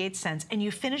 $23.98, and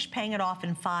you finish paying it off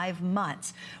in 5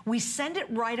 months. We send it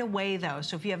right away, though.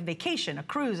 So if you have a vacation, a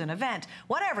cruise, an event,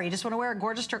 whatever, you just want to wear a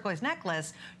gorgeous turquoise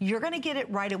necklace, you're going to get it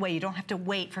right away. You don't have to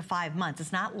wait for 5 months.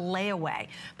 It's not layaway.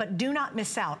 But do not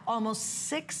miss out. Almost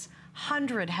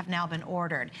 600 have now been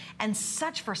ordered, and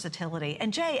such versatility.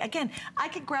 And Jay, again, I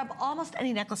could grab almost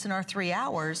any necklace in our 3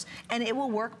 hours, and it will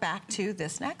work back to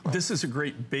this necklace. This is a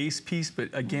great base piece, but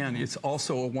again, it's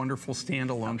also a wonderful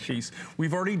standalone piece.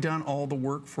 We've already done all the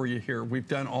work for you here. We've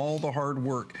done all the hard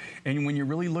work, and when you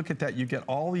really look at that, you get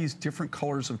all these different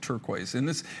colors of turquoise, and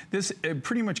this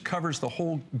pretty much covers the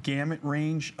whole gamut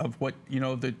range of what,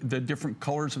 the different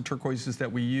colors of turquoises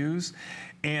that we use.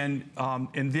 And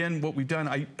then what we've done,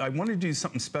 I want to do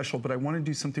something special, but I want to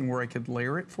do something where I could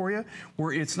layer it for you,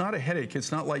 where it's not a headache.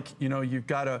 It's not like, you've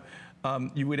got to,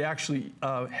 you would actually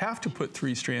have to put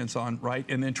 3 strands on, right,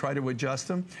 and then try to adjust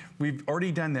them. We've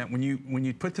already done that. When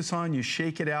you put this on, you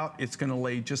shake it out, it's going to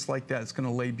lay just like that. It's going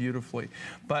to lay beautifully.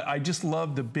 But I just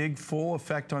love the big full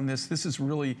effect on this. This is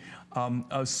really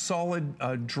a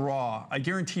solid draw. I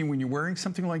guarantee you, when you're wearing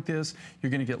something like this, you're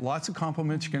going to get lots of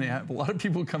compliments. You're going to have a lot of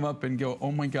people come up and go,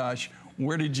 oh my gosh,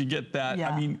 where did you get that? Yeah.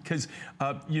 I mean, because,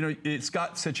 you know, it's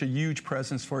got such a huge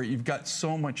presence for it. You've got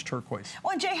so much turquoise.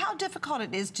 Well, and Jay, how difficult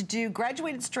it is to do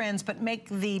graduated strands, but make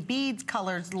the beads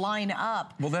colors line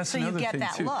up. Well, that's so another you get thing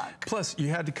that too. look. Plus, we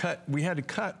had to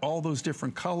cut all those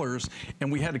different colors,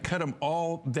 and we had to cut them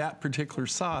all that particular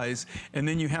size, and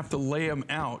then you have to lay them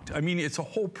out. I mean, it's a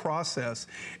whole process,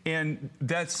 and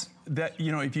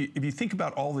you know, if you think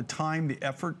about all the time, the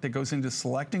effort that goes into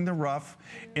selecting the rough,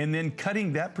 and then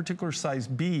cutting that particular size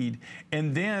bead,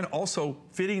 and then also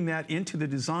fitting that into the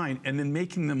design, and then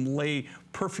making them lay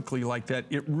perfectly like that,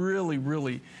 it really,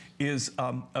 really is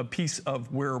a piece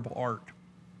of wearable art.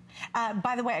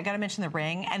 By the way, I got to mention the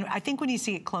ring, and I think when you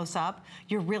see it close up,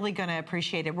 you're really going to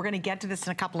appreciate it. We're going to get to this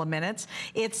in a couple of minutes.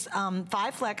 It's 5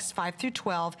 flex, 5 through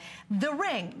 12. The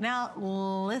ring, now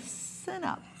listen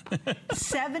up.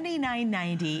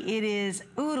 $79.90. It is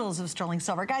oodles of sterling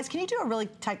silver. Guys, can you do a really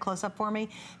tight close-up for me?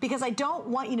 Because I don't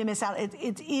want you to miss out.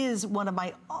 It is one of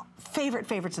my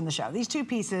favorites in the show. These two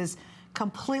pieces,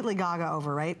 completely gaga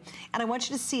over, right? And I want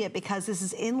you to see it because this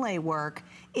is inlay work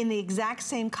in the exact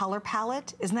same color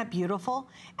palette. Isn't that beautiful?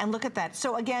 And look at that.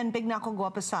 So again, big knuckle go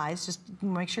up a size. Just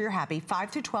make sure you're happy. 5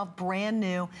 through 12, brand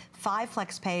new, 5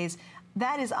 flex pays.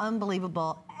 That is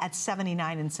unbelievable at $79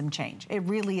 and some change. It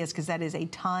really is, because that is a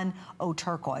ton of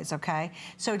turquoise, okay?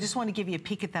 So I just want to give you a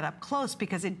peek at that up close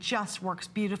because it just works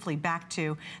beautifully back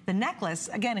to the necklace,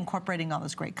 again, incorporating all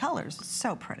those great colors. It's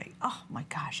so pretty. Oh my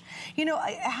gosh. You know,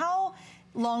 how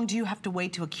long do you have to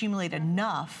wait to accumulate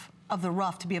enough of the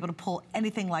rough to be able to pull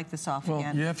anything like this off again?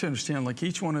 Well, you have to understand, like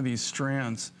each one of these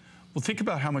strands, well, think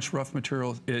about how much rough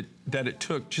material that it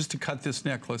took just to cut this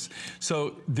necklace.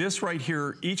 So this right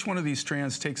here, each one of these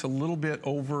strands takes a little bit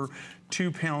over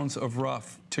 2 pounds of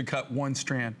rough to cut one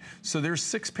strand. So there's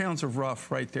 6 pounds of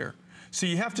rough right there. So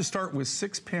you have to start with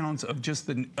 6 pounds of just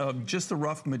the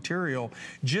rough material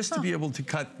just to be able to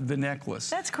cut the necklace.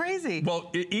 That's crazy.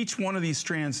 Well, each one of these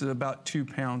strands is about 2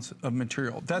 pounds of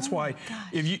material. That's why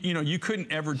if you couldn't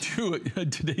ever do a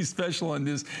today's special on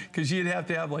this because you'd have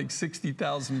to have like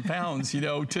 60,000 pounds, you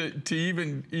know, to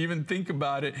even think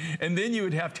about it. And then you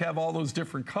would have to have all those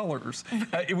different colors.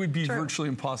 It would be virtually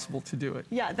impossible to do it.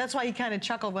 Yeah, that's why you kind of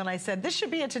chuckled when I said this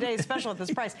should be a today's special at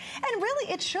this price. And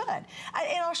really, it should. And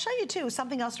I'll show you too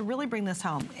something else to really bring this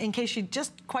home in case you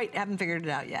just quite haven't figured it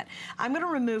out yet. I'm going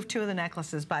to remove 2 of the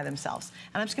necklaces by themselves,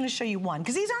 and I'm just going to show you one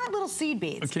because these aren't little seed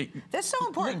beads. Okay, that's so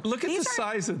important. Look at the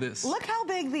size of this. Look how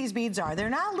big these beads are.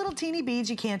 They're not little teeny beads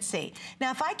you can't see.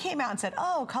 Now, if I came out and said,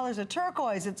 "Oh, colors of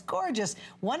turquoise, it's gorgeous,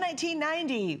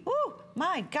 $119.90." Woo!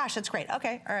 My gosh, that's great.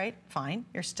 Okay, all right, fine.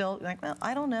 You're still like, well,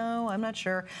 I don't know, I'm not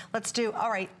sure. Let's do, all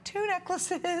right, 2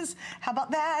 necklaces. How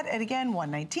about that? And again,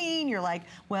 $119. You're like,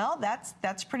 well,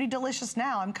 that's pretty delicious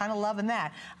now. I'm kind of loving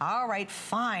that. All right,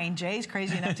 fine. Jay's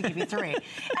crazy enough to give you 3.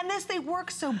 And this, they work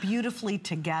so beautifully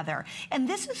together. And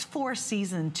this is for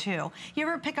season 2. You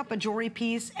ever pick up a jewelry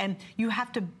piece and you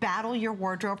have to battle your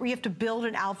wardrobe, or you have to build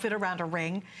an outfit around a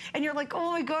ring, and you're like,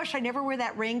 oh my gosh, I never wear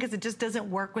that ring because it just doesn't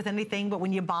work with anything, but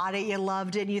when you bought it, you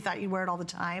loved it and you thought you'd wear it all the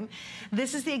time.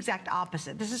 This is the exact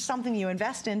opposite. This is something you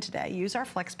invest in today. Use our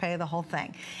flex pay, the whole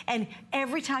thing. And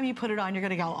every time you put it on, you're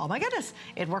gonna go, oh my goodness,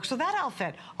 it works with that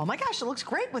outfit. Oh my gosh, it looks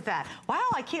great with that. Wow,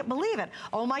 I can't believe it.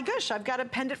 Oh my gosh, I've got a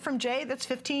pendant from Jay that's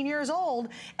 15 years old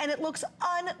and it looks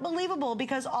unbelievable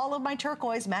because all of my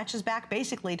turquoise matches back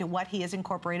basically to what he has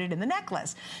incorporated in the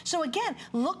necklace. So again,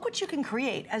 look what you can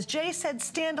create. As Jay said,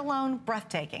 standalone,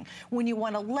 breathtaking. When you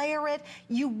want to layer it,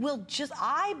 you will just,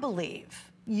 I believe,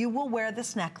 you will wear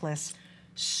this necklace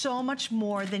so much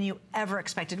more than you ever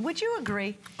expected. Would you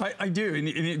agree? I do.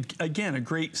 And again, a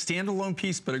great standalone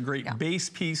piece, but a great base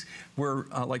piece where,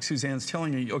 like Suzanne's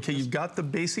telling you, okay, you've got the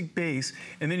basic base,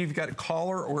 and then you've got a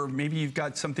collar, or maybe you've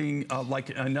got something like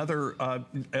another,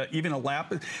 even a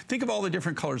lapis. Think of all the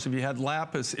different colors. If you had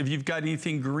lapis, if you've got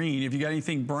anything green, if you got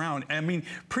anything brown, I mean,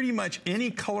 pretty much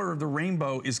any color of the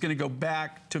rainbow is going to go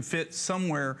back to fit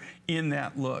somewhere in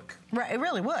that look. Right, it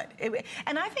really would.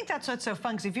 And I think that's what's so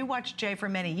fun, because if you watch Jay for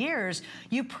many years,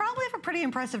 you probably have a pretty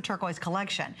impressive turquoise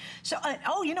collection. So,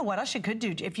 oh, you know what else you could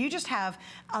do? If you just have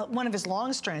one of his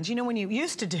long strands, you know when you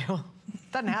used to do,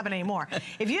 doesn't happen anymore.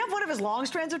 If you have one of his long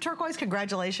strands of turquoise,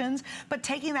 congratulations, but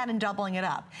taking that and doubling it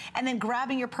up, and then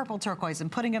grabbing your purple turquoise and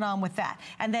putting it on with that,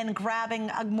 and then grabbing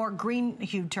a more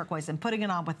green-hued turquoise and putting it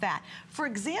on with that. For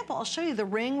example, I'll show you the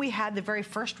ring we had, the very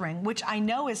first ring, which I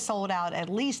know is sold out at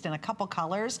least in a couple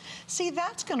colors. See,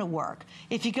 that's gonna work.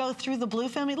 If you go through the blue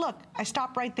family, look, I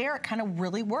stopped right there. It kind of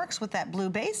really works with that blue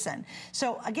basin.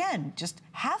 So again, just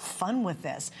have fun with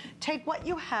this. Take what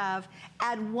you have,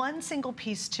 add one single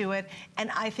piece to it, and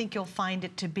I think you'll find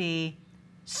it to be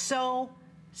so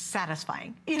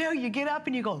satisfying. You know, you get up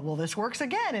and you go, well, this works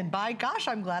again, and by gosh,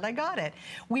 I'm glad I got it.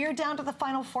 We are down to the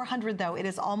final 400 though. It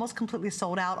is almost completely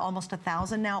sold out, almost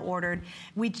 1,000 now ordered.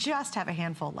 We just have a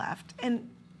handful left, and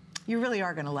you really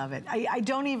are gonna love it.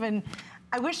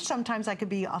 I wish sometimes I could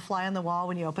be a fly on the wall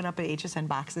when you open up at HSN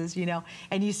boxes, you know,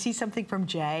 and you see something from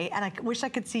Jay, and I wish I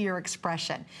could see your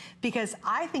expression, because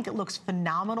I think it looks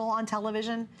phenomenal on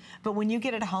television, but when you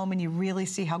get it home and you really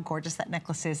see how gorgeous that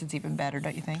necklace is, it's even better,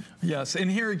 don't you think? Yes, and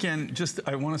here again,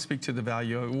 I want to speak to the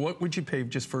value. What would you pay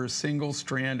just for a single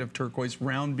strand of turquoise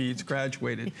round beads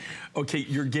graduated? Okay,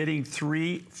 you're getting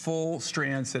 3 full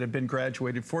strands that have been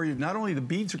graduated for you. Not only the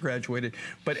beads are graduated,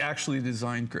 but actually the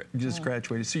design just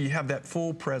graduated. So you have that full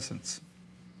presence.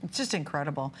 It's just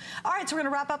incredible. All right, so we're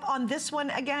gonna wrap up on this one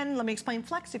again. Let me explain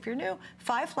Flex if you're new.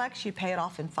 5 Flex, you pay it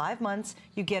off in 5 months,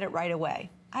 you get it right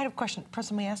away. I had a question,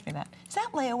 somebody asked me that. Is that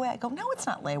layaway? I go, no, it's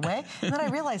not layaway. And then I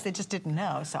realized they just didn't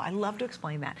know, so I love to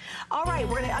explain that. All right,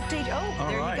 we're gonna update,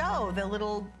 you go. The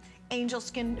little angel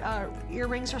skin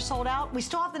earrings are sold out. We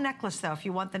still have the necklace though. If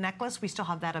you want the necklace, we still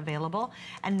have that available.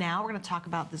 And now we're gonna talk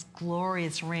about this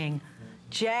glorious ring.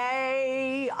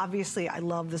 Jay, obviously I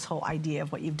love this whole idea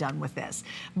of what you've done with this,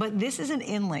 but this is an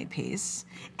inlay piece,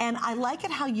 and I like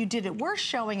it how you did it. We're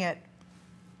showing it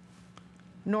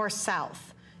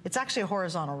north-south. It's actually a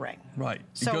horizontal ring. Right,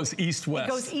 so it goes east-west.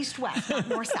 It goes east-west, not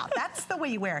north-south. That's the way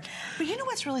you wear it. But you know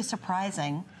what's really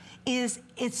surprising is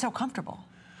it's so comfortable.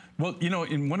 Well, you know,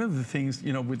 and one of the things,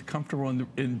 you know, with comfortable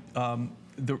and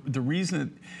the reason that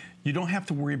you don't have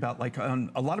to worry about, like,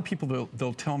 a lot of people,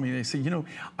 they'll tell me, they say, you know,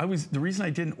 the reason I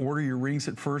didn't order your rings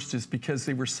at first is because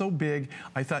they were so big.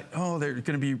 I thought, oh, they're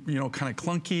going to be, you know, kind of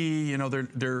clunky. You know,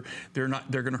 they're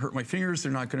going to hurt my fingers.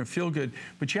 They're not going to feel good.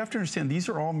 But you have to understand, these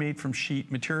are all made from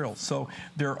sheet material. So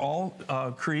they're all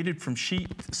created from sheet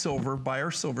silver by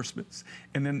our silversmiths.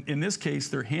 And then in this case,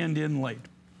 they're hand inlaid.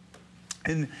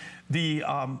 And the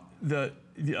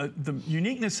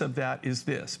uniqueness of that is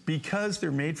this: because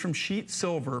they're made from sheet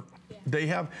silver, they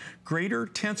have greater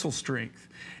tensile strength.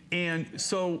 And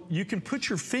so you can put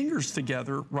your fingers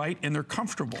together, right, and they're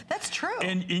comfortable. That's true.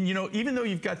 And you know, even though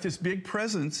you've got this big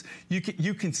presence, you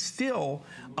can still,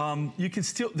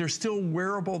 they're still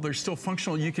wearable, they're still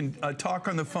functional. You can talk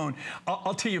on the phone.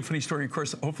 I'll tell you a funny story. Of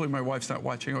course, hopefully my wife's not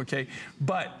watching, okay?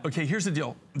 But, okay, here's the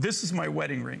deal. This is my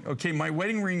wedding ring, okay? My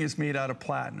wedding ring is made out of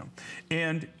platinum.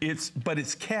 And but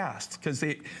it's cast, because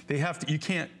they have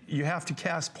to, you have to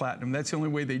cast platinum. That's the only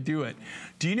way they do it.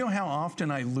 Do you know how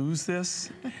often I lose this?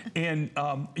 And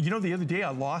you know, the other day I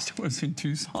lost it. I was in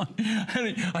Tucson.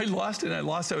 I lost it.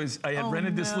 I had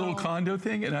rented this little condo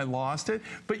thing, and I lost it.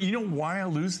 But you know why I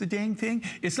lose the dang thing?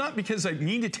 It's not because I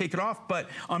mean to take it off, but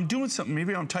I'm doing something.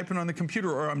 Maybe I'm typing on the computer,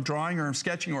 or I'm drawing, or I'm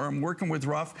sketching, or I'm working with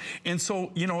rough. And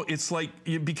so, you know, it's like,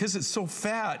 because it's so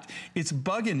fat, it's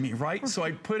bugging me, right? So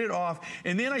I put it off,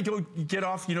 and then I go get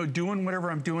off, you know, doing whatever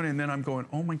I'm doing, and then I'm going,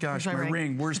 oh my gosh, my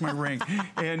ring. Where's my ring?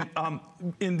 And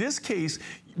in this case,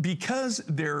 because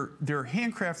they're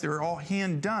handcraft, they're all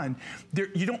hand done.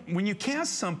 When you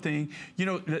cast something, you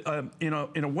know,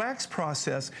 in a wax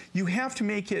process, you have to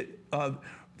make it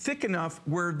thick enough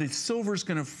where the silver's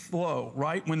going to flow,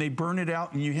 right? When they burn it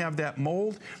out and you have that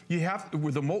mold,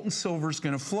 where the molten silver's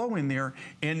going to flow in there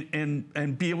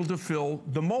and be able to fill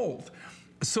the mold.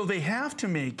 So they have to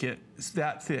make it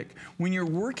that thick. When you're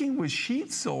working with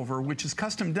sheet silver, which is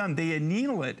custom done, they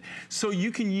anneal it so you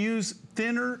can use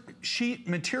thinner sheet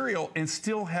material and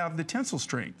still have the tensile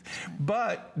strength.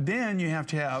 But then you have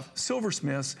to have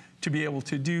silversmiths to be able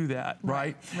to do that,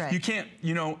 right? Right. You can't,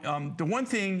 you know, the one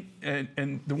thing,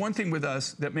 and the one thing with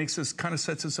us that makes us, kind of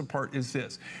sets us apart is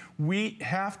this: we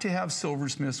have to have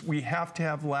silversmiths, we have to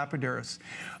have lapidarists.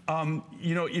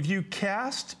 You know, if you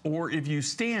cast or if you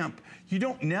stamp, you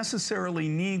don't necessarily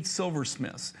need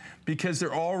silversmiths because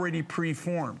they're already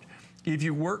preformed. If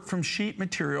you work from sheet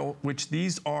material, which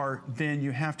these are, then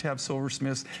you have to have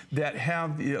silversmiths that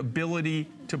have the ability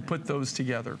to put those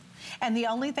together. And the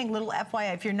only thing, little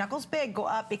FYI, if your knuckle's big, go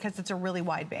up because it's a really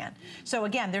wide band. So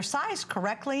again, they're sized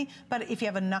correctly, but if you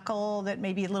have a knuckle that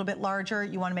may be a little bit larger,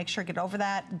 you want to make sure get over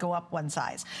that, go up one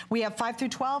size. We have 5 through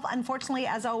 12. Unfortunately,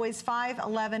 as always, 5,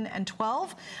 11, and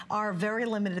 12 are very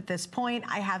limited at this point.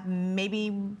 I have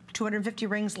maybe 250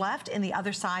 rings left in the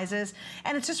other sizes,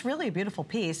 and it's just really a beautiful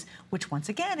piece, which once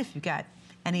again, if you got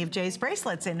any of Jay's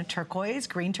bracelets in a turquoise,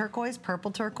 green turquoise,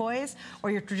 purple turquoise,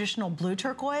 or your traditional blue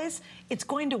turquoise, it's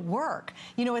going to work.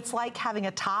 You know, it's like having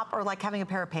a top or like having a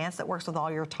pair of pants that works with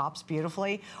all your tops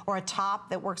beautifully, or a top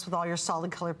that works with all your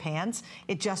solid color pants.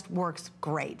 It just works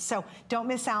great. So don't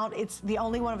miss out. It's the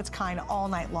only one of its kind all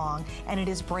night long, and it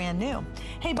is brand new.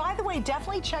 Hey, by the way,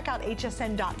 definitely check out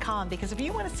hsn.com, because if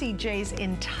you want to see Jay's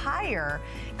entire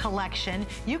collection,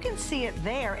 you can see it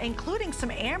there, including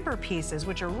some amber pieces,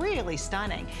 which are really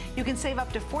stunning. You can save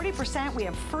up to 40%. We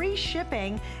have free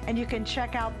shipping, and you can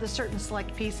check out the certain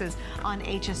select pieces on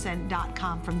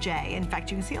hsn.com from Jay. In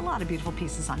fact, you can see a lot of beautiful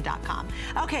pieces on .com.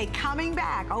 Okay, coming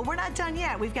back. Oh, we're not done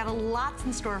yet. We've got a lot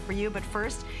in store for you, but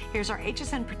first, here's our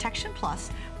HSN Protection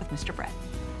Plus with Mr. Brett.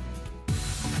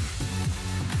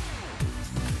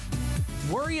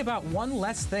 Worry about one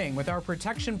less thing with our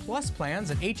Protection Plus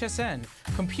plans at HSN.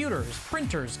 Computers,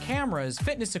 printers, cameras,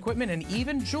 fitness equipment, and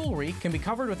even jewelry can be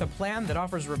covered with a plan that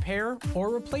offers repair or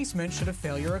replacement should a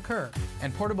failure occur.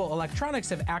 And portable electronics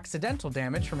have accidental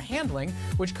damage from handling,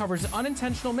 which covers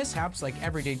unintentional mishaps like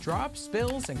everyday drops,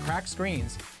 spills, and cracked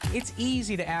screens. It's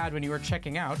easy to add when you are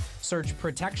checking out. Search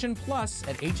Protection Plus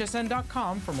at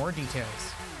hsn.com for more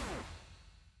details.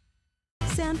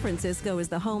 San Francisco is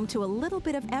the home to a little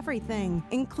bit of everything,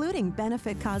 including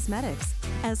Benefit Cosmetics.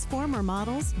 As former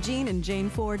models, Jean and Jane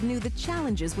Ford knew the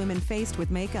challenges women faced with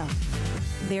makeup.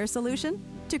 Their solution?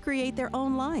 To create their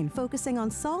own line, focusing on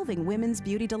solving women's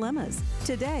beauty dilemmas.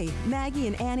 Today, Maggie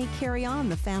and Annie carry on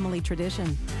the family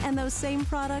tradition. And those same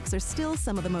products are still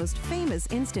some of the most famous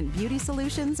instant beauty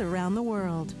solutions around the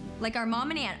world. Like our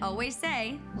mom and aunt always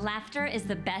say, laughter is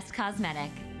the best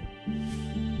cosmetic.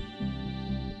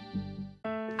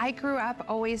 I grew up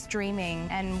always dreaming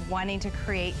and wanting to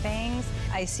create things.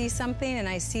 I see something and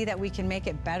I see that we can make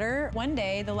it better. One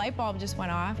day, the light bulb just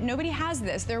went off. Nobody has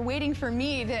this. They're waiting for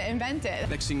me to invent it.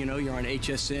 Next thing you know, you're on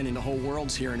HSN and the whole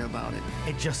world's hearing about it.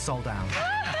 It just sold out.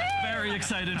 Very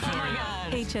excited for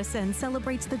you. HSN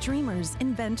celebrates the dreamers,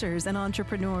 inventors, and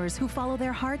entrepreneurs who follow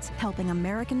their hearts, helping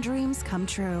American dreams come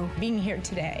true. Being here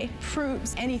today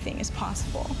proves anything is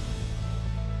possible.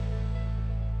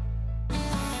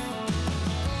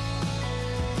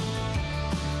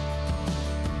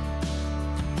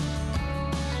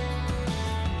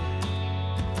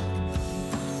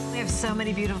 So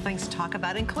many beautiful things to talk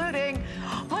about, including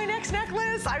my next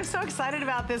necklace. I'm so excited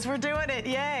about this. We're doing it,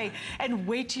 yay. And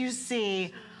wait till you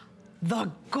see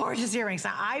the gorgeous earrings.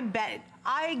 Now,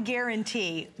 I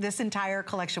guarantee this entire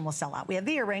collection will sell out. We have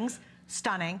the earrings,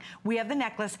 stunning. We have the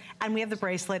necklace, and we have the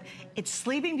bracelet. It's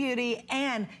Sleeping Beauty,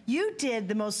 and you did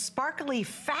the most sparkly,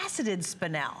 faceted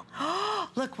spinel.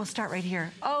 Look, we'll start right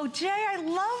here. Oh, Jay, I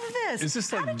love this. Is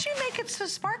this like, how did you make it so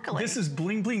sparkly? This is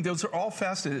bling bling. Those are all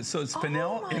faceted. So it's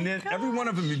spinel, and then every one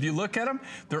of them, if you look at them,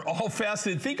 they're all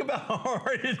faceted. Think about how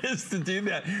hard it is to do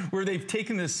that, where they've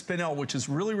taken this spinel, which is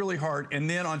really, really hard, and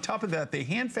then on top of that, they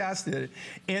hand faceted it,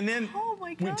 and then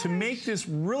to make this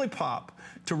really pop,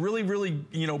 to really, really,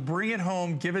 you know, bring it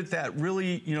home, give it that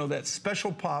really, you know, that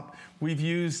special pop, we've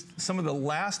used some of the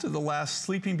last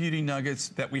Sleeping Beauty nuggets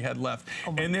that we had left.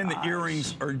 And then the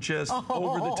earrings are just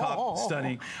over the top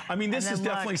stunning. I mean, this is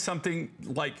definitely something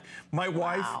like my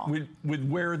wife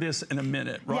would wear this in a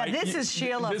minute, right? Yeah, this is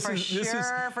Sheila for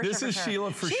sure. This is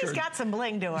Sheila for sure. She's got some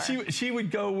bling to her. She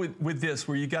would go with this,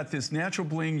 where you got this natural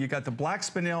bling, you got the black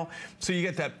spinel, so you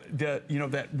get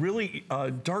that really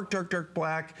dark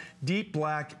black, deep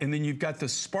black, and then you've got the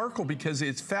sparkle because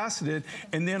it's faceted,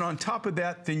 and then on top of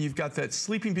that, then you've got that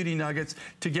Sleeping Beauty nuggets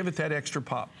to give it that extra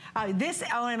pop.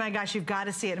 Oh my gosh, you've got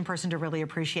to see it in person to really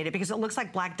appreciate it, because it looks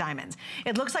like black diamonds.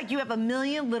 It looks like you have a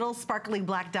million little sparkly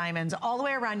black diamonds all the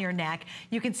way around your neck.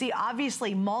 You can see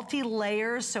obviously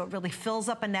multi-layers, so it really fills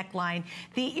up a neckline.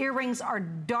 The earrings are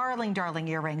darling, darling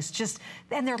earrings,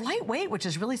 and they're lightweight, which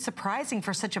is really surprising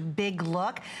for such a big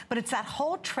look, but it's that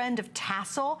whole trend of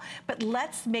tassel, but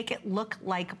let's make it look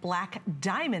like black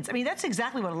diamonds. I mean, that's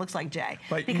exactly what it looks like, Jay,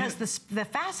 because the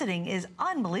faceting is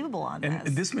unbelievable on this.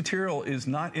 And this material is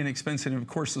not inexpensive. Of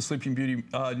course, the Sleeping Beauty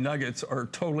nuggets are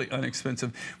totally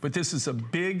inexpensive, but this is a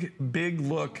big, big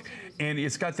look, and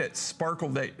it's got that sparkle,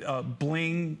 that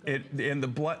bling, and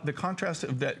the contrast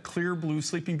of that clear blue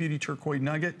Sleeping Beauty turquoise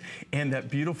nugget and that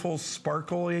beautiful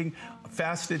sparkling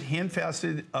faceted,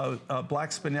 hand-faceted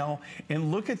black spinel.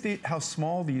 And look at how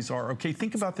small these are, okay?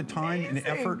 Think about the time and the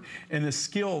effort and the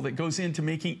skill that goes into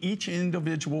making each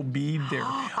individual bead there.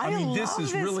 I mean, this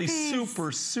is really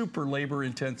super, super labor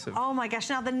intensive. Oh my gosh,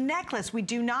 now the necklace, we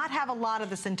do not have a lot of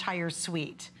this entire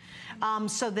suite.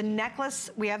 So the necklace,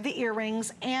 we have the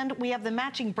earrings, and we have the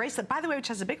matching bracelet, by the way, which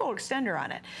has a big old extender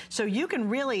on it. So you can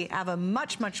really have a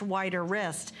much, much wider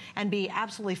wrist and be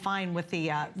absolutely fine with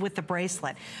the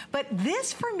bracelet. But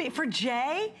this, for me, for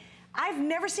Jay, I've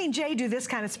never seen Jay do this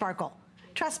kind of sparkle.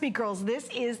 Trust me, girls, this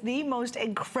is the most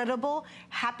incredible,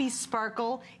 happy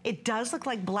sparkle. It does look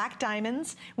like black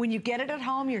diamonds. When you get it at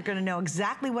home, you're gonna know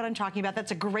exactly what I'm talking about.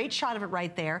 That's a great shot of it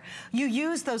right there. You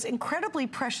use those incredibly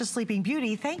precious Sleeping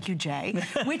Beauty, thank you, Jay,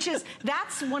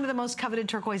 that's one of the most coveted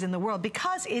turquoise in the world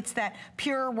because it's that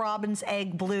pure robin's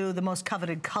egg blue, the most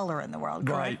coveted color in the world,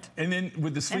 correct? Right, and then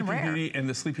with the Sleeping Beauty, and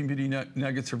the Sleeping Beauty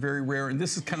nuggets are very rare, and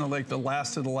this is kind of like the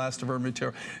last of our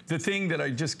material. The thing that I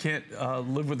just can't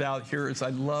live without here is I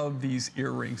love these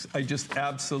earrings. I just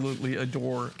absolutely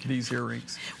adore these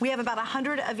earrings. We have about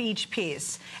 100 of each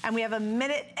piece, and we have 1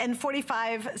 minute and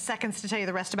 45 seconds to tell you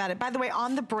the rest about it. By the way,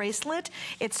 on the bracelet,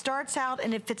 it starts out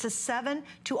and it fits a 7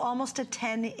 to almost a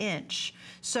 10 inch.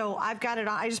 So I've got it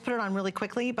on, I just put it on really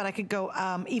quickly, but I could go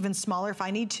even smaller if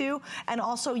I need to. And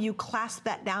also you clasp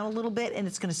that down a little bit and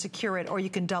it's gonna secure it, or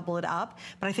you can double it up.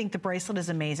 But I think the bracelet is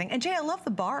amazing. And Jay, I love the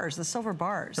bars, the silver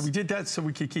bars. And we did that so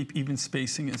we could keep even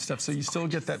spacing and stuff. So you still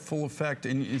get that full effect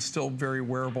and it's still very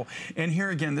wearable. And here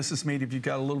again, this is made if you've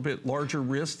got a little bit larger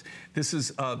wrist. This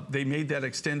is, they made that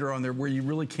extender on there where you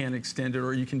really can't extend it,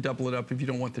 or you can double it up if you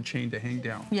don't want the chain to hang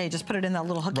down. Yeah, you just put it in that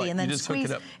little hooky and then you just squeeze,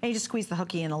 hook it up. and you just squeeze the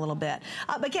hooky in a little bit.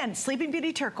 But again, Sleeping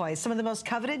Beauty turquoise, some of the most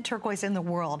coveted turquoise in the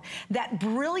world. That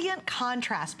brilliant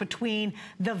contrast between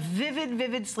the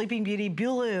vivid Sleeping Beauty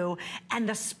blue and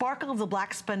the sparkle of the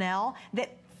black spinel,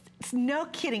 that no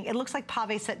kidding, it looks like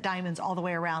pave set diamonds all the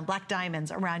way around, black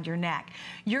diamonds around your neck.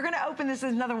 You're gonna open this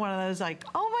as another one of those like,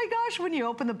 oh my gosh, when you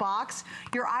open the box,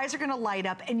 your eyes are gonna light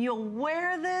up and you'll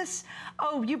wear this.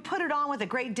 Oh, you put it on with a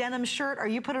great denim shirt, or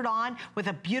you put it on with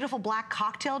a beautiful black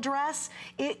cocktail dress.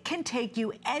 It can take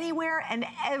you anywhere and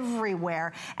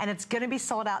everywhere, and it's gonna be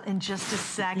sold out in just a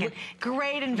second.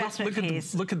 Great investment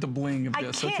piece. Look at the bling of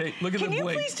this, okay? Look at the bling. Can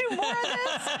you please do more of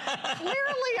this? Clearly,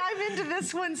 I'm into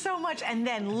this one so much. And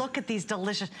then look at these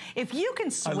delicious, if you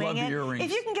can swing it, if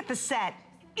you can get the set,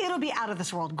 it'll be out of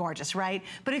this world gorgeous, right?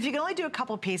 But if you can only do a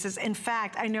couple pieces, in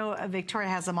fact, I know Victoria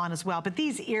has them on as well, but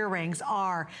these earrings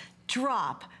are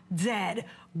drop dead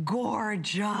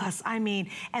gorgeous. I mean,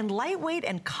 and lightweight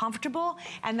and comfortable,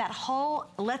 and that whole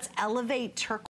let's elevate turquoise